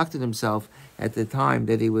he conducted himself at the time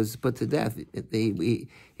that he was put to death. He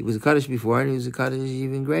was a Kaddish before, and he was a Kaddish,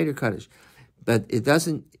 even greater Kaddish. But it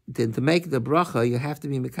doesn't, to make the bracha, you have to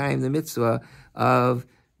be Mekayim the mitzvah of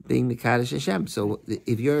being Mekadosh Hashem. So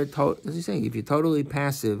if you're, as he's saying, if you're totally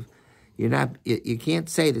passive, you can't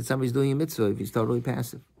say that somebody's doing a mitzvah if he's totally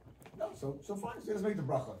passive. No, so fine, so let's make the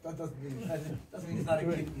bracha. That doesn't mean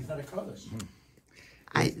he's not a Kaddish.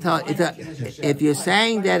 I thought if you're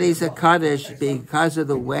saying that he's a Kaddish because of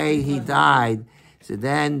the way he died, so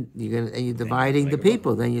then you're dividing the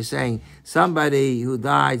people. Then you're saying somebody who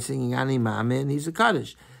died singing Ani Mamin, he's a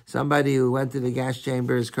Kaddish. Somebody who went to the gas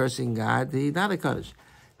chambers cursing God, he's not a Kaddish.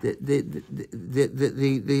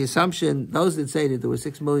 The assumption, those that say that there were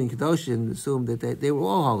 6 million Kedoshim assumed that they were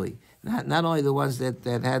all holy. Not only the ones that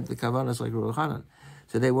had the Kavanas like Rav Chanan.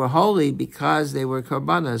 So they were holy because they were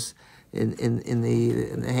Karbanas in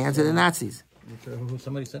the hands of the Nazis.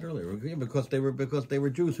 Somebody said earlier, because they were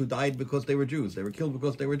Jews who died because they were Jews. They were killed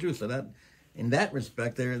because they were Jews. So that, in that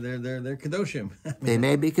respect, they're Kedoshim. They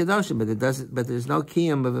may be Kedoshim, but there's no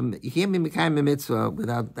kiyum of them. You can't be Mekayim a mitzvah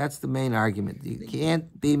without. That's the main argument. You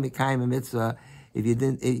can't be Mekayim a mitzvah if you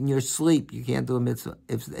didn't in your sleep. You can't do a mitzvah.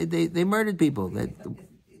 If they murdered people.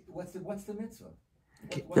 What's the mitzvah?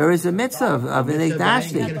 There is a mitzvah of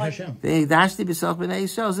V'nigdashti. V'nigdashti b'soch b'nei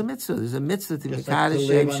Yisrael is a mitzvah. There's a mitzvah to Mekadosh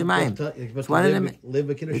Shem Shemayim. It's one of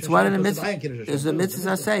the mitzvahs. There's a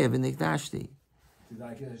mitzvah say of V'nigdashti.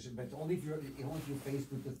 But only if you're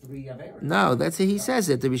faced with the 3 Averim. No, that's he says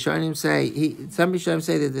it. The Rishonim say some Rishonim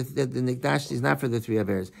say that the Nikdashti is not for the 3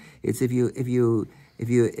 Averis. It's if you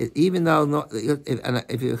even though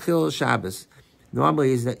if you chil Shabbos,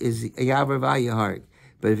 normally is a Yavar Vayahart.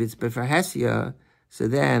 But if it's for Hesya, so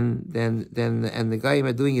then the Goyim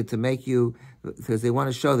are doing it to make you, because they want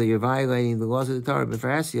to show that you're violating the laws of the Torah. But for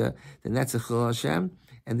Hesya, then that's a chil Hashem,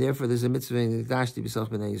 and therefore there's a mitzvah in Nikdashti b'soch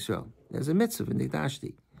b'nei Yisrael. There's a mitzvah in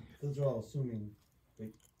Nikdashti. Those are all assuming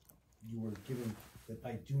that you were given that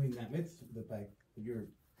by doing that mitzvah,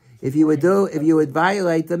 if you would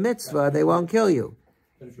violate the mitzvah, they won't kill you.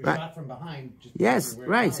 But if you're shot from behind, yes,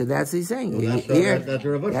 right. So that's what he's saying.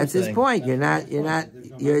 That's his point.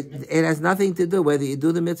 It has nothing to do whether you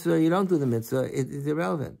do the mitzvah or you don't do the mitzvah. It's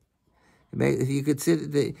irrelevant. If you could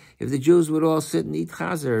if the Jews would all sit and eat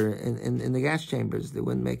chazer in the gas chambers, they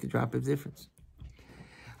wouldn't make a drop of difference.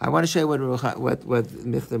 I want to show you what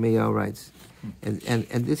Michtav Me'Yo writes, and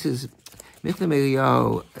this is Michtav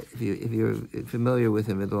Me'Yo. If you're familiar with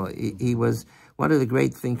him at all, he was one of the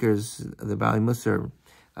great thinkers of the Bali Musar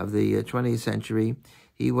of the 20th century.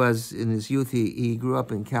 He was, in his youth, he grew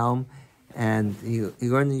up in Kelm, and he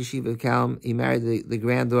learned in the yeshiva of Kelm. He married the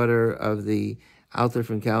granddaughter of the Alter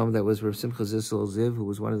from Kelm, that was Rav Simcha Zissel Ziv, who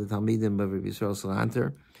was one of the Talmidim of Rav Yisrael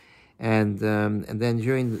Salanter. And then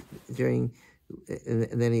during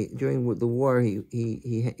the war,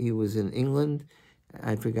 he was in England.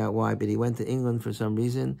 I forgot why, but he went to England for some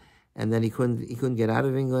reason. And then he couldn't get out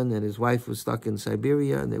of England, and his wife was stuck in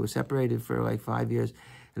Siberia, and they were separated for like 5 years.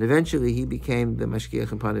 And eventually he became the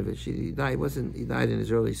Mashgiach in Panovich. He died in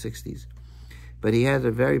his early 60s. But he had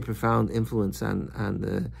a very profound influence in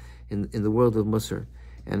the world of Musar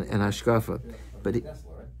and Hashkafa. But yeah.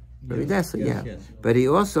 Yes. But he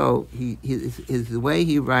also the way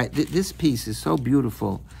he writes, this piece is so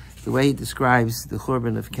beautiful. The way he describes the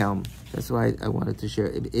Churban of Kelm. That's why I wanted to share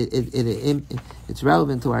it. It's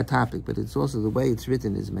relevant to our topic, but it's also the way it's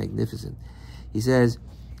written is magnificent. He says,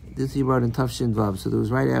 this he wrote in Tafshin Vav, so it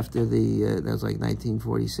was right after that was like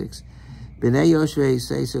 1946. B'nei Yoshvei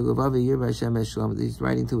say so Gavavi Yir B'Hashem Eshlom. He's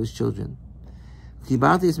writing to his children.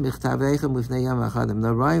 Kibaltis Michtaveichem Lifnei Yam Achadim.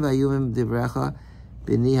 Narai Vayumim Divrecha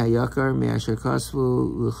B'ni Hayakar Me'asher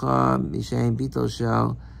Kasvu L'cha Mishem Bitol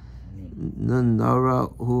Shel Nun Nora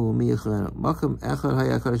Hu Mi'Yachrena. Makom Echad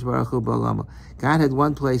HaYakadosh Baruch Hu B'Olamo. God had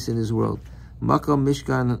one place in His world. Makom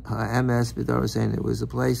Mishkan HaEmes B'Dorosein. It was a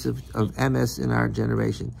place of Emes in our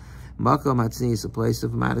generation. Makom Hatznis, a place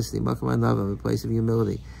of modesty. Makom Anavam, a place of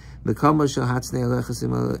humility. Mekom Shel Hatznei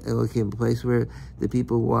Alechasim Elokim, a place where the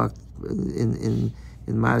people walked in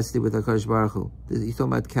modesty with HaKadosh Baruch Hu. He's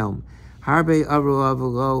talking about Kelm. Harbe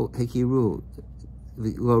Avru Lo Hekiru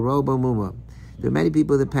Lo Robo Muma. There are many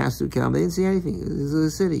people that passed through Kelm. They didn't see anything. It was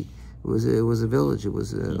a city. It was a village. It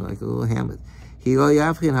was like a little hamlet.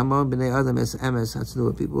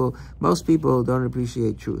 Most people don't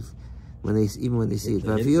appreciate truth even when they see it.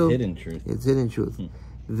 It's hidden truth. It's hidden truth.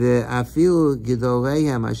 Even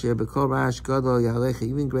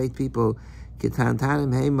great people, they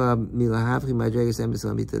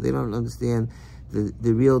don't understand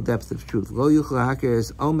the real depth of truth. The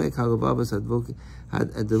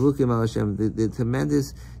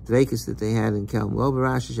tremendous dvekus that they had in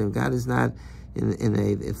Kelm. God is not in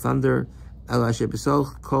a thunder. That's the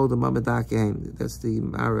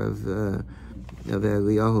Mara of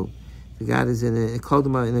Eliyahu. God is in a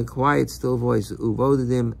quiet, still voice.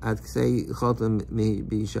 Within them,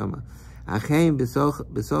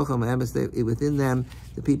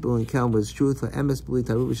 the people in Kelm was truth. It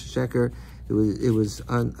was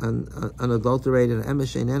unadulterated. It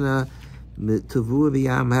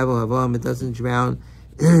doesn't drown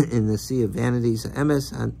in the sea of vanities.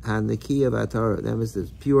 Emes and the key of our Torah. Emes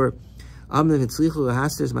is pure. They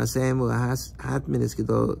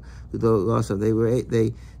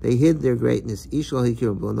hid their greatness. It was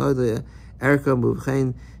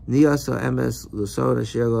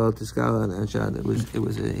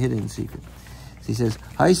a hidden secret. So he says,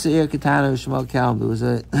 there was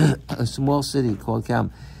a small city called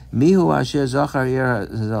Kelm.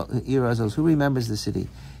 Who remembers the city?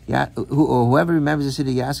 Whoever remembers the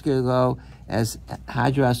city, Yaskir Lo as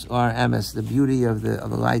Hadras or Emes, the beauty of the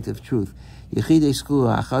light of truth. Yechidei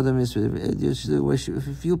Skula, Achadim is just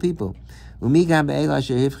a few people. Umigam be'ela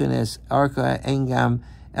shehivchines arka engam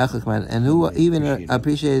elchakman, and who even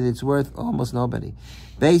appreciated its worth? Almost nobody.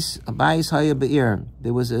 Beis Haya Be'ir.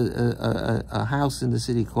 There was a house in the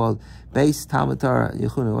city called Beis Talmud Torah.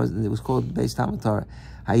 It was called Beis Talmud Torah.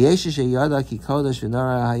 Hayeshish Yada Ki Kodesh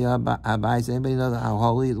V'Nora Haya Ba'is. Anybody know how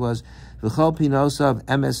holy it was? V'chol Pinosav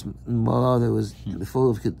Emes Molo. That was full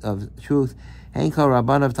of truth. Henko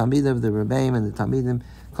Rabbanav Talmidim, the Rebbeim and the Talmidim.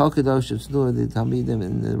 Kol Kadosh of Snua, the Talmidim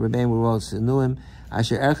and the Rebbeim were all Sinuim.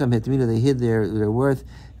 Asher Ercham Hetmino, they hid their worth.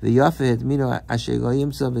 V'Yafe Hetmino Asher Lo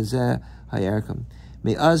Yimtzav V'Zeh Hayercham.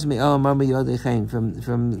 Me'az me'al mama yodechein.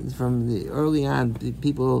 From the early on, the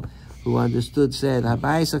people who understood said,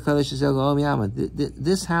 this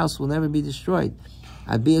house will never be destroyed.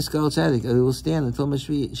 It will stand until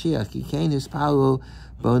Mashiach.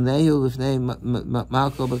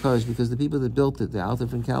 Because the people that built it, the Alter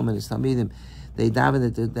from Kelman, is Talmidim, they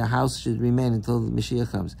daven that the house should remain until the Mashiach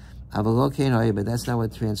comes. But that's not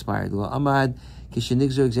what transpired. When the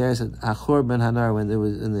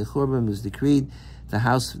Churban was decreed, that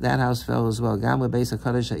house fell as well. Even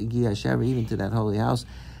to that holy house.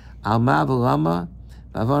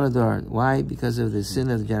 Why? Because of the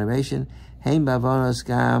sin of the generation. Even the Beis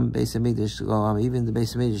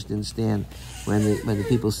Hamikdash didn't stand when the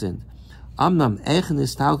people sinned. How did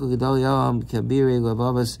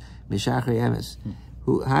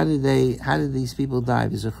these people die?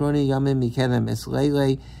 Remember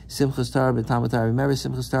Simchas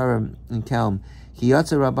Torah in Kelm. The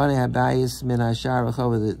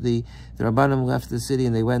Rabbanim left the city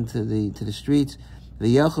and they went to the streets.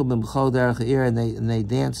 And they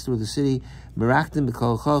danced through the city. It's like the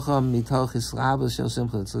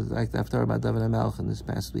Haftarah about David HaMelech in this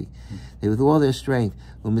past week. They with all their strength.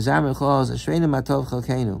 They sang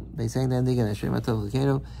the ending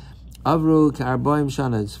again. Avru Ka'arboim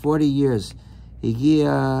Shana. It's 40 years.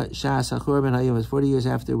 Higia Shas HaChurban Hayom. It's 40 years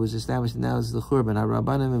after it was established, and now it's the Churban.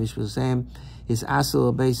 HaRabbanim and Mishpusayim. His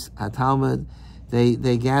Asel Beis HaTalmud.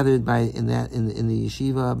 They gathered in the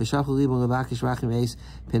yeshiva. B'shachul libon levakish rachim eis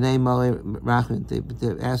penei malei rachim. They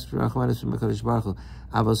asked for rachmanis from HaKadosh Baruch Hu.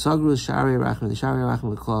 Aval sagru shari rachim. The shari rachim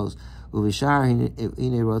were closed. Uvishar hine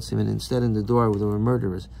rotzim, and instead in the door there were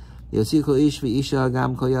murderers. Yotzi kol ish v'isha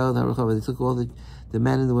gam kol yalad harachov. They took all the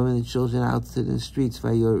men and the women and the children out to the streets.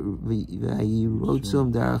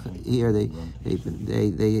 Vayirotzum derech here. They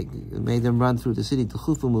made them run through the city.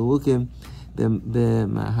 T'chufum u'lukim.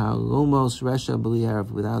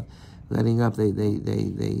 Without letting up. They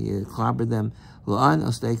clobbered them. La'an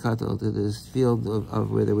ostei katel, to this field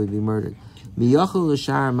of where they would be murdered. Who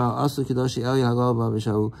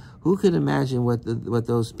could imagine what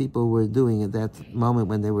those people were doing at that moment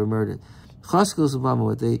when they were murdered?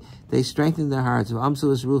 They strengthened their hearts.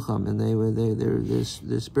 And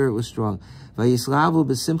their spirit was strong. Kiddush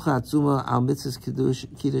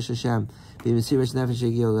Hashem.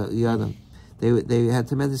 They had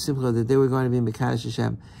tremendous simcha that they were going to be Kiddush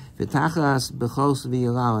Hashem. And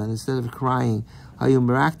instead of crying, they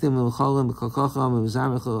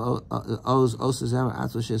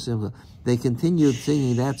continued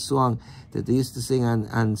singing that song that they used to sing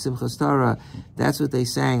on Simchas Torah. That's what they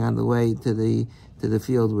sang on the way to the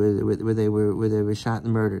field where they were shot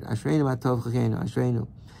and murdered. Ashreinu matov chachenu, Ashreinu.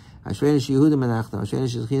 Ashreinu sheyehudim anachnu, Ashreinu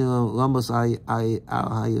shezchinu lomos al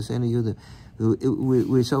hayosenu Yehudim.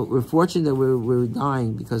 We're fortunate that we're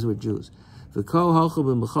dying because we're Jews. That's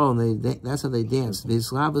how they danced. The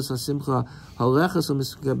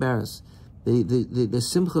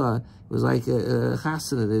simcha was like a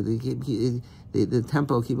chasana. The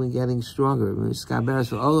tempo keep on getting stronger.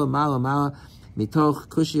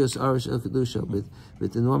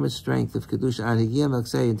 With enormous strength of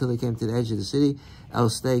kedusha until they came to the edge of the city. El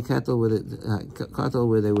stay ketel, where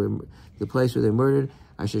they were, the place where they murdered.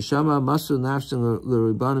 Ashashama masu nafshim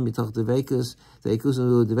l'ribanim mitoch devekus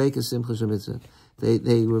veikusim devekus simcha shemitzah.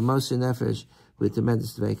 They were moshe nefesh with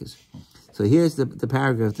tremendous devekus. So here's the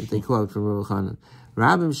paragraph that they quote from Rav Chanan.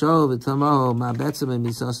 Rabim shol v'tamaho ma betzim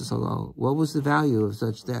misasas halal. What was the value of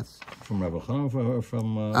such deaths? From Rav Chanan or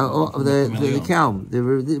from the Kelm? The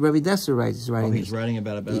Rabbi Desser writes. He's writing. He's writing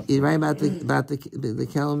about He's writing about the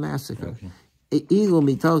Kelm massacre. Okay. If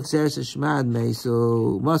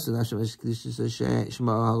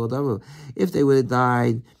they would have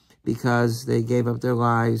died because they gave up their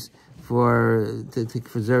lives to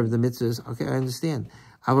preserve the mitzvahs, okay, I understand.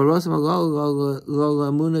 The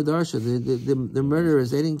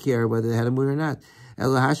murderers, they didn't care whether they had a moon or not. They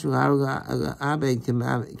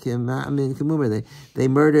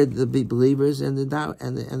murdered the believers and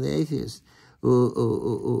the atheists. They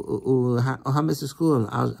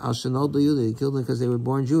killed them because they were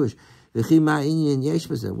born Jewish. What's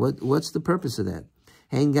the purpose of that?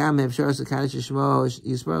 They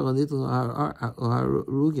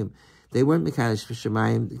weren't Mekadosh for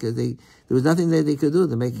Shemayim because there was nothing that they could do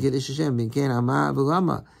to make Kiddush Hashem. It's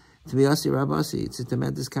a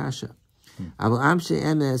tremendous kasha. But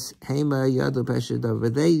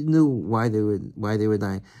they knew why they were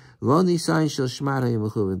dying.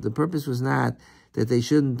 The purpose was not that they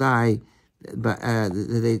shouldn't die, but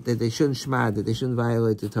that they shouldn't shmad, that they shouldn't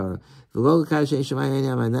violate the Torah.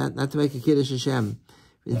 Not to make a Kiddush Hashem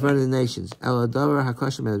in front of the nations.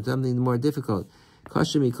 Something more difficult.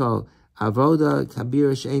 Avoda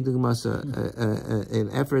kabir she'ein dugmasa,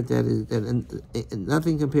 an effort that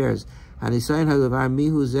nothing compares. Who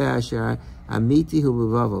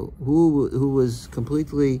was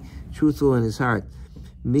completely truthful in his heart.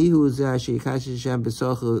 This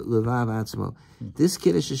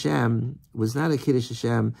Kiddush Hashem was not a Kiddush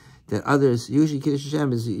Hashem that others, usually Kiddush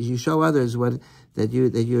Hashem is you show others that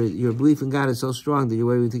your belief in God is so strong that you're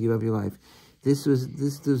willing to give up your life. This was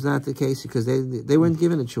not the case because they weren't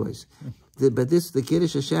given a choice. The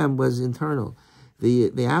Kiddush Hashem was internal.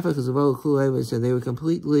 The Afachas of Ol Kul said they were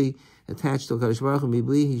completely attached to Kadosh Baruch Hu.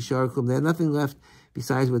 They had nothing left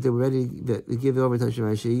besides what they were ready to give over to Hashem.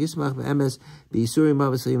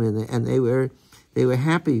 And they were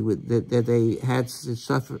happy with that they had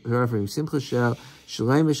suffering. Simcha shel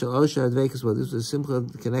Shalem shel Osha Advekus. Well, this was simcha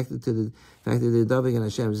connected to the fact that they're davening on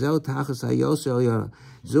Hashem. Zeu tachas hayosel yona.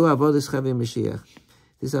 Zu avodas Chavi Mashiach.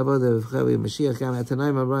 This avodah of Chavi Mashiach. Gam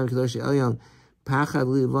atanaim abraham kadosh elyon. Pachad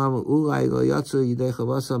livam ulai lo yatzu yidei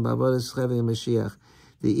chavasam b'avodas Chavi Mashiach.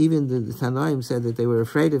 Even the Tanaim said that they were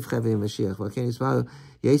afraid of Chavi Mashiach.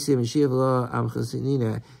 The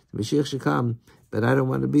Mashiach should come, but I don't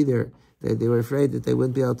want to be there. They were afraid that they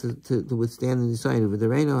wouldn't be able to withstand the design. They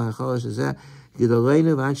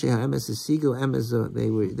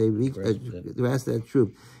grasped that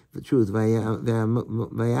truth. The truth.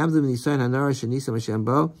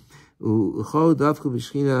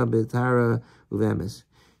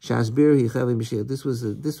 Shasbir he Chavi Mashiach. This was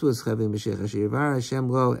Chavi Mashiach. Asher Yivar Hashem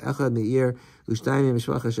lo echad meir ushtayim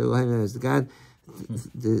mishpacha shelohim. As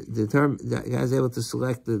the term God is able to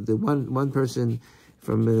select the one person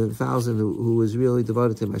from 1,000 who was really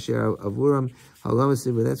devoted to him. Asher avuram halamas.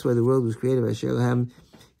 That's why the world was created. Asher lahem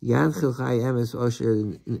yanchil chai emes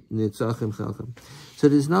osher nitzachim chalchim. So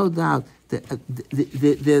there's no doubt that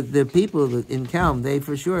the people in Kelm, they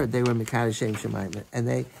for sure they were Mekadosh Shem Shemayim, and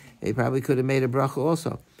they probably could have made a bracha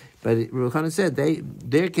also. Rav Chana said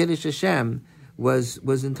their Kiddush Hashem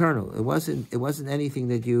was internal. It wasn't anything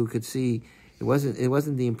that you could see. It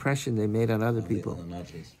wasn't the impression they made on other people.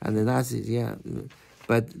 And the Nazis, yeah.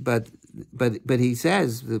 But he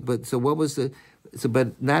says, so what was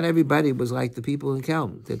but not everybody was like the people in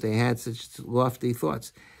Kelm, that they had such lofty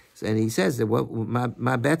thoughts. And he says that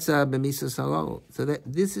my betza b'misa salol. So that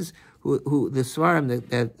this is who the Svarim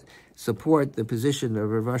that support the position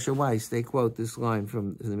of Rav Asher Weiss. They quote this line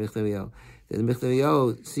from the Michnah. The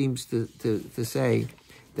Michnah seems to say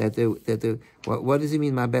that what does he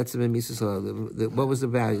mean? My betza b'misa salol. What was the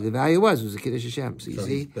value? The value was a Kiddush Hashem. So you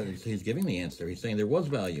see, but he's giving the answer. He's saying there was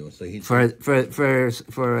value. So he's for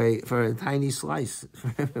a tiny slice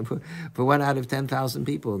for 1 out of 10,000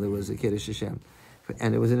 people there was a Kiddush Hashem.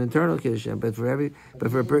 And it was an internal Kiddush Hashem, what?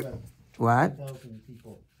 10,000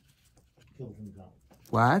 people killed in Kelm.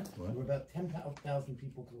 What? There were about 10,000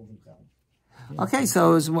 people killed in Kelm. Okay,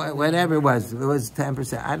 so it was whatever it was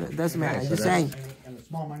 10%. It doesn't matter. I'm just saying. And a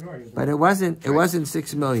small minority. But it wasn't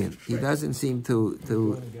 6 million. He doesn't seem to. You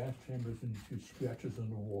go in gas chambers and you see scratches on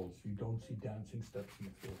the walls. You don't see dancing steps on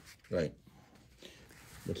the floor. right.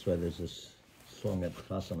 That's why there's this song at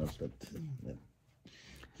Chasanas that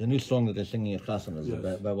the new song that they're singing at Chasanas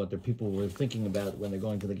about what the people were thinking about when they're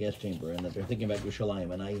going to the gas chamber, and that they're thinking about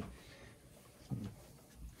Yerushalayim. And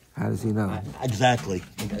How does he know? Exactly.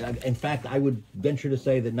 In fact, I would venture to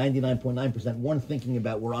say that 99.9% weren't thinking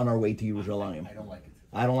about we're on our way to Yerushalayim. I don't like it.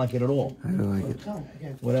 I don't like it at all. I don't like it.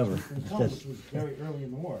 Again, Whatever. in Kelm, which was very early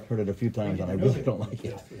in the war. Heard it a few times, and I really don't like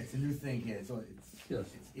it. It's a new thing here, so Yes.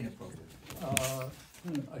 it's inappropriate.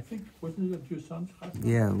 I think, wasn't it your son's house?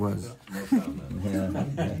 Yeah, it was.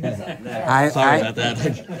 Yeah. Sorry about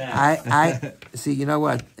that. I see. You know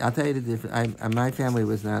what? I'll tell you the difference. My family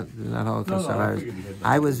was not Holocaust survivors.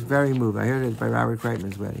 I was very moved. I heard it by Robert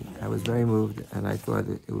Kreitman's wedding. I was very moved, and I thought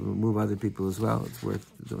it would move other people as well. It's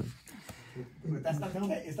worth doing. But that's not the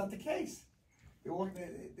case. It's not the case.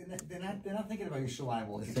 They're not thinking about Yerushalayim.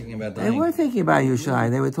 They're thinking about They dying. were thinking about Yerushalayim.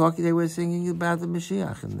 They were singing about the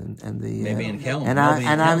Mashiach and the Maybe in Kelm. and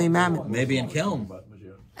Ami Mamet. Maybe in Kelm.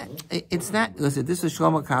 It's not. Listen, this is a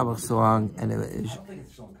Shlomo Kabach song, and I don't think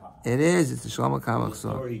it's Shlomo Kabach. it is. It's a Shlomo Kabach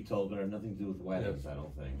song. Story he told, but it had nothing to do with weddings, I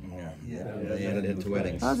don't think. Yeah. They added it to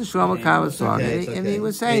weddings. That was a Shlomo Kabach song, Okay, and he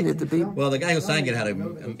was saying that the people. Well, the guy who sang it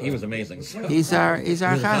he was amazing. He's our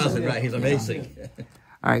chazan. Right, he's amazing.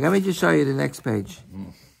 All right, let me just show you the next page.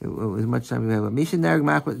 As much time we have. Misha Nerg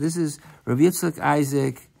Machmat. This is Rav Yitzchak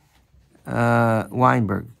Isaac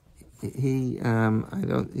Weinberg. This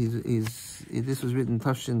was written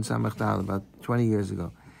Tafshin Samach Dal about 20 years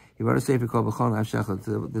ago. He wrote a sefer called B'chol Nafshecha.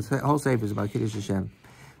 The whole sefer is about Kiddush Hashem.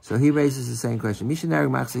 So he raises the same question. Misha Nerg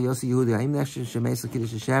Machsa Yossi Yehudi Haim Nefesh Shemeis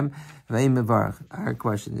Kiddush Hashem V'Haim Mevarach. Our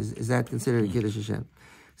question is that considered a Kiddush Hashem?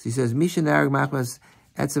 So he says Misha Nerg Machmas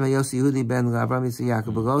Etzem Yossi Yehudi Ben Avram Yitzchak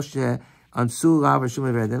Yaakov B'Rosh Ansu Lav Rishum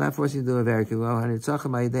Aver. They're not forcing you to do a very good.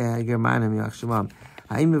 Hanitzachim Aidei Hagermanim Yachshamam.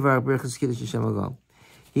 Haim Mevarach Berachas Kiddush Hashem Agol.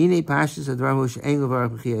 Hine Pashtus Adram Hush Ein Levarach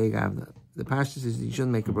B'Chiyei Gavna. The Pashtus is you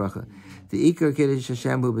shouldn't make a bracha. The Iker Kiddush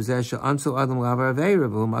Hashem Hu B'Zeh Ansu Adam Lavar Aveira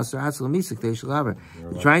V'Hu Maser Atzal Misik Teish Lavar.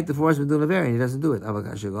 They're trying to force him to do Lavar, and he doesn't do it.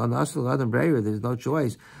 Avakashagol Nasul Adam Breira. There's no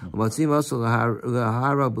choice. Umatzim also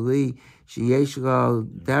Lahara B'Li Sheyesh Lo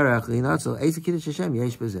Derech Linatzal Eisa Kiddush Hashem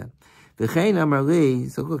Yesh B'Zeh. V'chein Amar Li.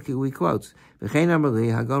 So look, we quotes. V'chein Amar Li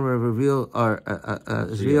Hagon Reveal or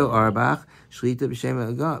Zriel Arbach Shlita B'Shem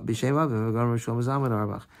Avim Hagon Rishon Zaman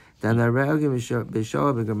Arbach. Dan Aragim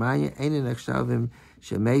B'Shoah B'Germania Einen Echshavim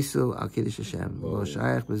Shemesu Al Kiddush Hashem Lo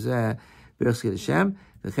Shayach B'Zeh B'Rich Kiddush Hashem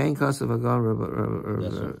V'chein Kosav Hagon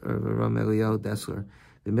Ram Elio Dessler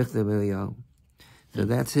B'Michtav Elio. So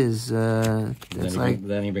that's his. That's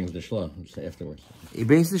then he brings the shlah afterwards. He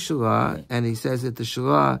brings the shlah, and he says that the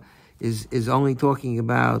shlah is only talking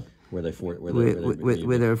about where they're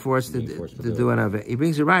forced to do another. He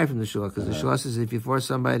brings a raya from the shlah because the shlah says if you force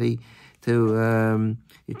somebody to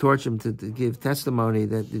you torture him to give testimony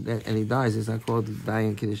that and he dies, it's not called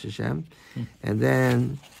dying Kiddush Hashem. And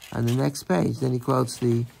then on the next page, then he quotes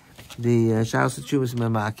the Shalos Tshuvas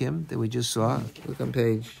Memakim that we just saw. Look on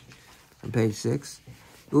page 6.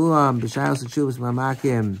 Ulam b'Shalos Tshuvas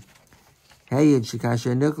Memakim Heyid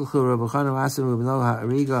Shekasher Nikolchu Rav Chana Asamu B'no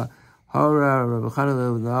Ha'ariga Hora Rav Chana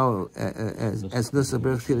B'no as Nusach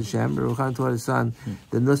B'Rich Kiddush Hashem. Rav Chana taught his son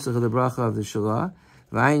the Nusach of the bracha of the Shalah.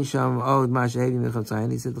 V'ayin Sham Od Mashahevi Michav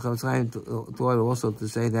Tzayim. He said the Chav Tzayim taught also to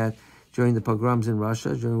say that during the pogroms in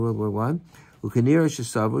Russia during World War I. Ukanira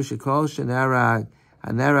Shesavu Shekol Shenarag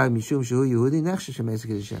Hanarag Mishum Shehu Yehudi Nechsha Shemeis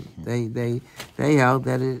Kiddush Hashem. They held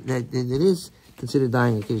that it is considered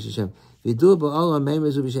dying of Kiddush Hashem. And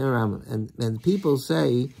people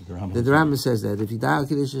say that the Rambam says that if you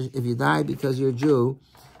die because you're a Jew,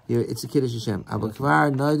 it's a Kiddush Hashem. But there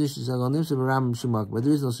is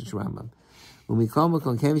no such Rambam. When we come with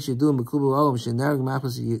Konkevish Yadu Mekubu Olam Shenerg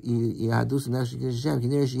Machos Yahadus and Kiddush Hashem,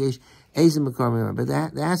 Kinerish Yesh Ezim Mekarmim. But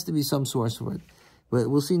there has to be some source for it.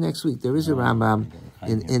 But we'll see next week. There is a Rambam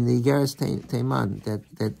in the Geras Teiman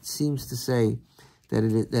that seems to say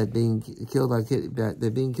that being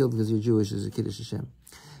killed because you're Jewish is a Kiddush Hashem.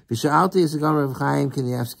 V'sha'alti is a Gomer of Chaim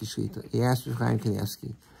Kanievsky Shchita. He asked for Chaim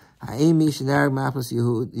Kanievsky. Ha'im mi shenerg machos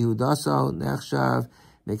Yehudaso nechshav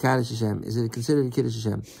mekaddish Hashem. Is it considered a Kiddush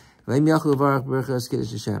Hashem? V'im yachol varach berachas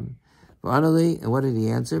Kiddush Hashem. V'anali, and what did he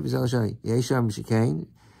answer? V'zel shani yesham shekain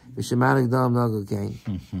v'shemanik dam nago kain.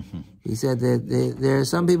 He said that there are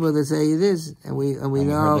some people that say it is, and we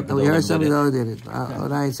know, and we heard somebody who did it. So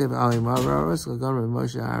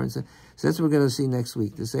that's what we're going to see next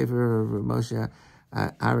week. The Sefer of Moshe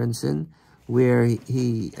Aronson, where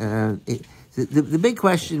the big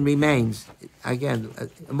question remains, again,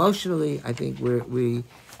 emotionally, I think we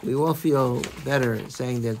all feel better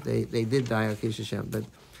saying that they did die on Kiddush Hashem, but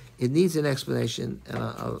it needs an explanation, and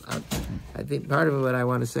I think part of what I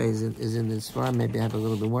want to say is in this farm. Maybe I have a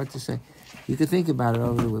little bit more to say. You could think about it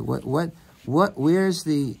over the way. Where's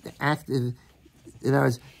the active? In other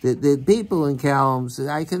words, the people in Kelm,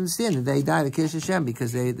 I can understand that they died of Kiddush Hashem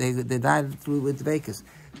because they died with Dveikus.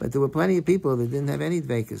 But there were plenty of people that didn't have any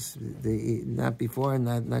Dveikus, not before and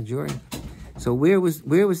not during. So where was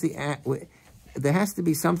the act? There has to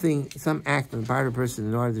be some act on the part of a person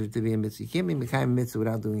in order to be a mitzvah. You can't be a mitzvah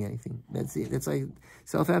without doing anything. That's like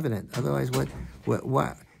self-evident. Otherwise, what?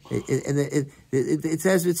 It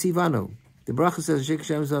says with Sivano. The bracha says Shik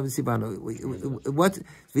Hashem Sivano. What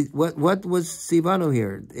was Sivano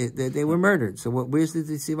here? They were murdered. So where's the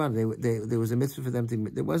Sivano? There was a mitzvah for them to.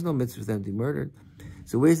 There was no mitzvah for them to be murdered.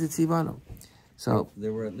 So where's the Sivano? So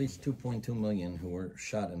there were at least 2.2 million who were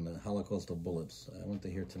shot in the Holocaustal bullets. I went to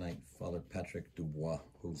hear tonight Father Patrick Dubois,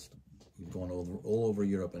 who's gone all over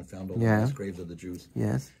Europe and found all the mass graves of the Jews.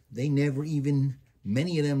 Yes. They never even,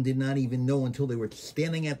 many of them did not even know until they were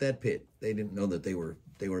standing at that pit. They didn't know that they were.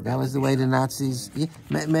 That was the way the Nazis.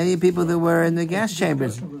 Many people that were in the gas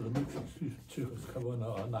chambers.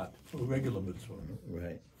 Regular mitzvah.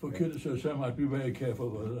 Right. For Kiddush Hashem, I'd be very careful.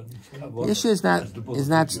 The issue is not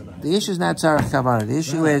tzarach kavanah. The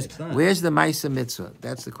issue is where's the Maisa mitzvah?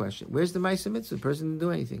 That's the question. Where's the Maisa mitzvah? The person didn't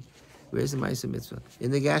do anything. Where's the Maisa mitzvah?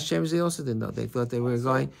 In the gas chambers, they also didn't know. They thought they were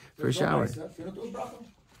going for a shower.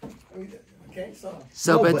 But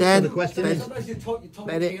the question is,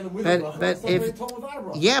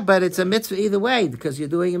 but it's a mitzvah either way because you're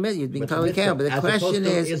doing a mitzvah. You're being totally careful. But the question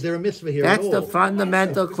is there a mitzvah here? That's the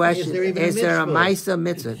fundamental question. Is there a Maisa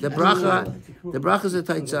mitzvah? The bracha is a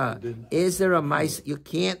taitzah. Is there a Maisa? You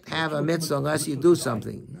can't have a mitzvah unless you do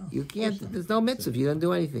something. You can't. There's no mitzvah if you don't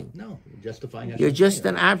do anything. No, justifying. You're just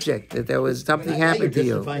an object that there was something happened to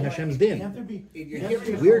you. Justifying Hashem's din.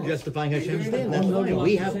 We're justifying Hashem's din. That's fine.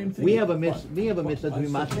 We have a mitzvah. We have a mitzvah to be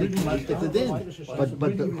mastic the din.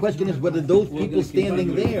 But the question is whether those people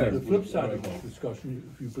standing there. The flip side of this discussion,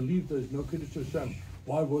 if you believe there's no Kiddush Hashem,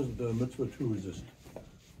 why wasn't there a mitzvah to resist?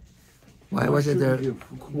 Why wasn't there?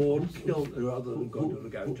 Killed rather than go to the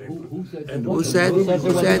gas chamber. Who said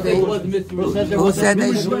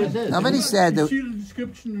they should? Nobody said that. See the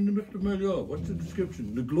description in the Mishnah Melior. What's the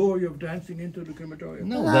description? The glory of dancing into the crematorium.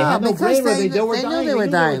 No, they had no prayer. They knew they were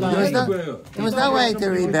dying. There was no way to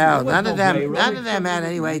rebel. None of them had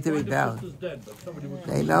any way to rebel.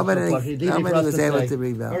 Nobody was able to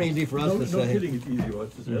rebel. Very easy for us to say. No kidding, it's easy for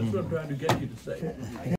us to say. That's what I'm trying to get you to say.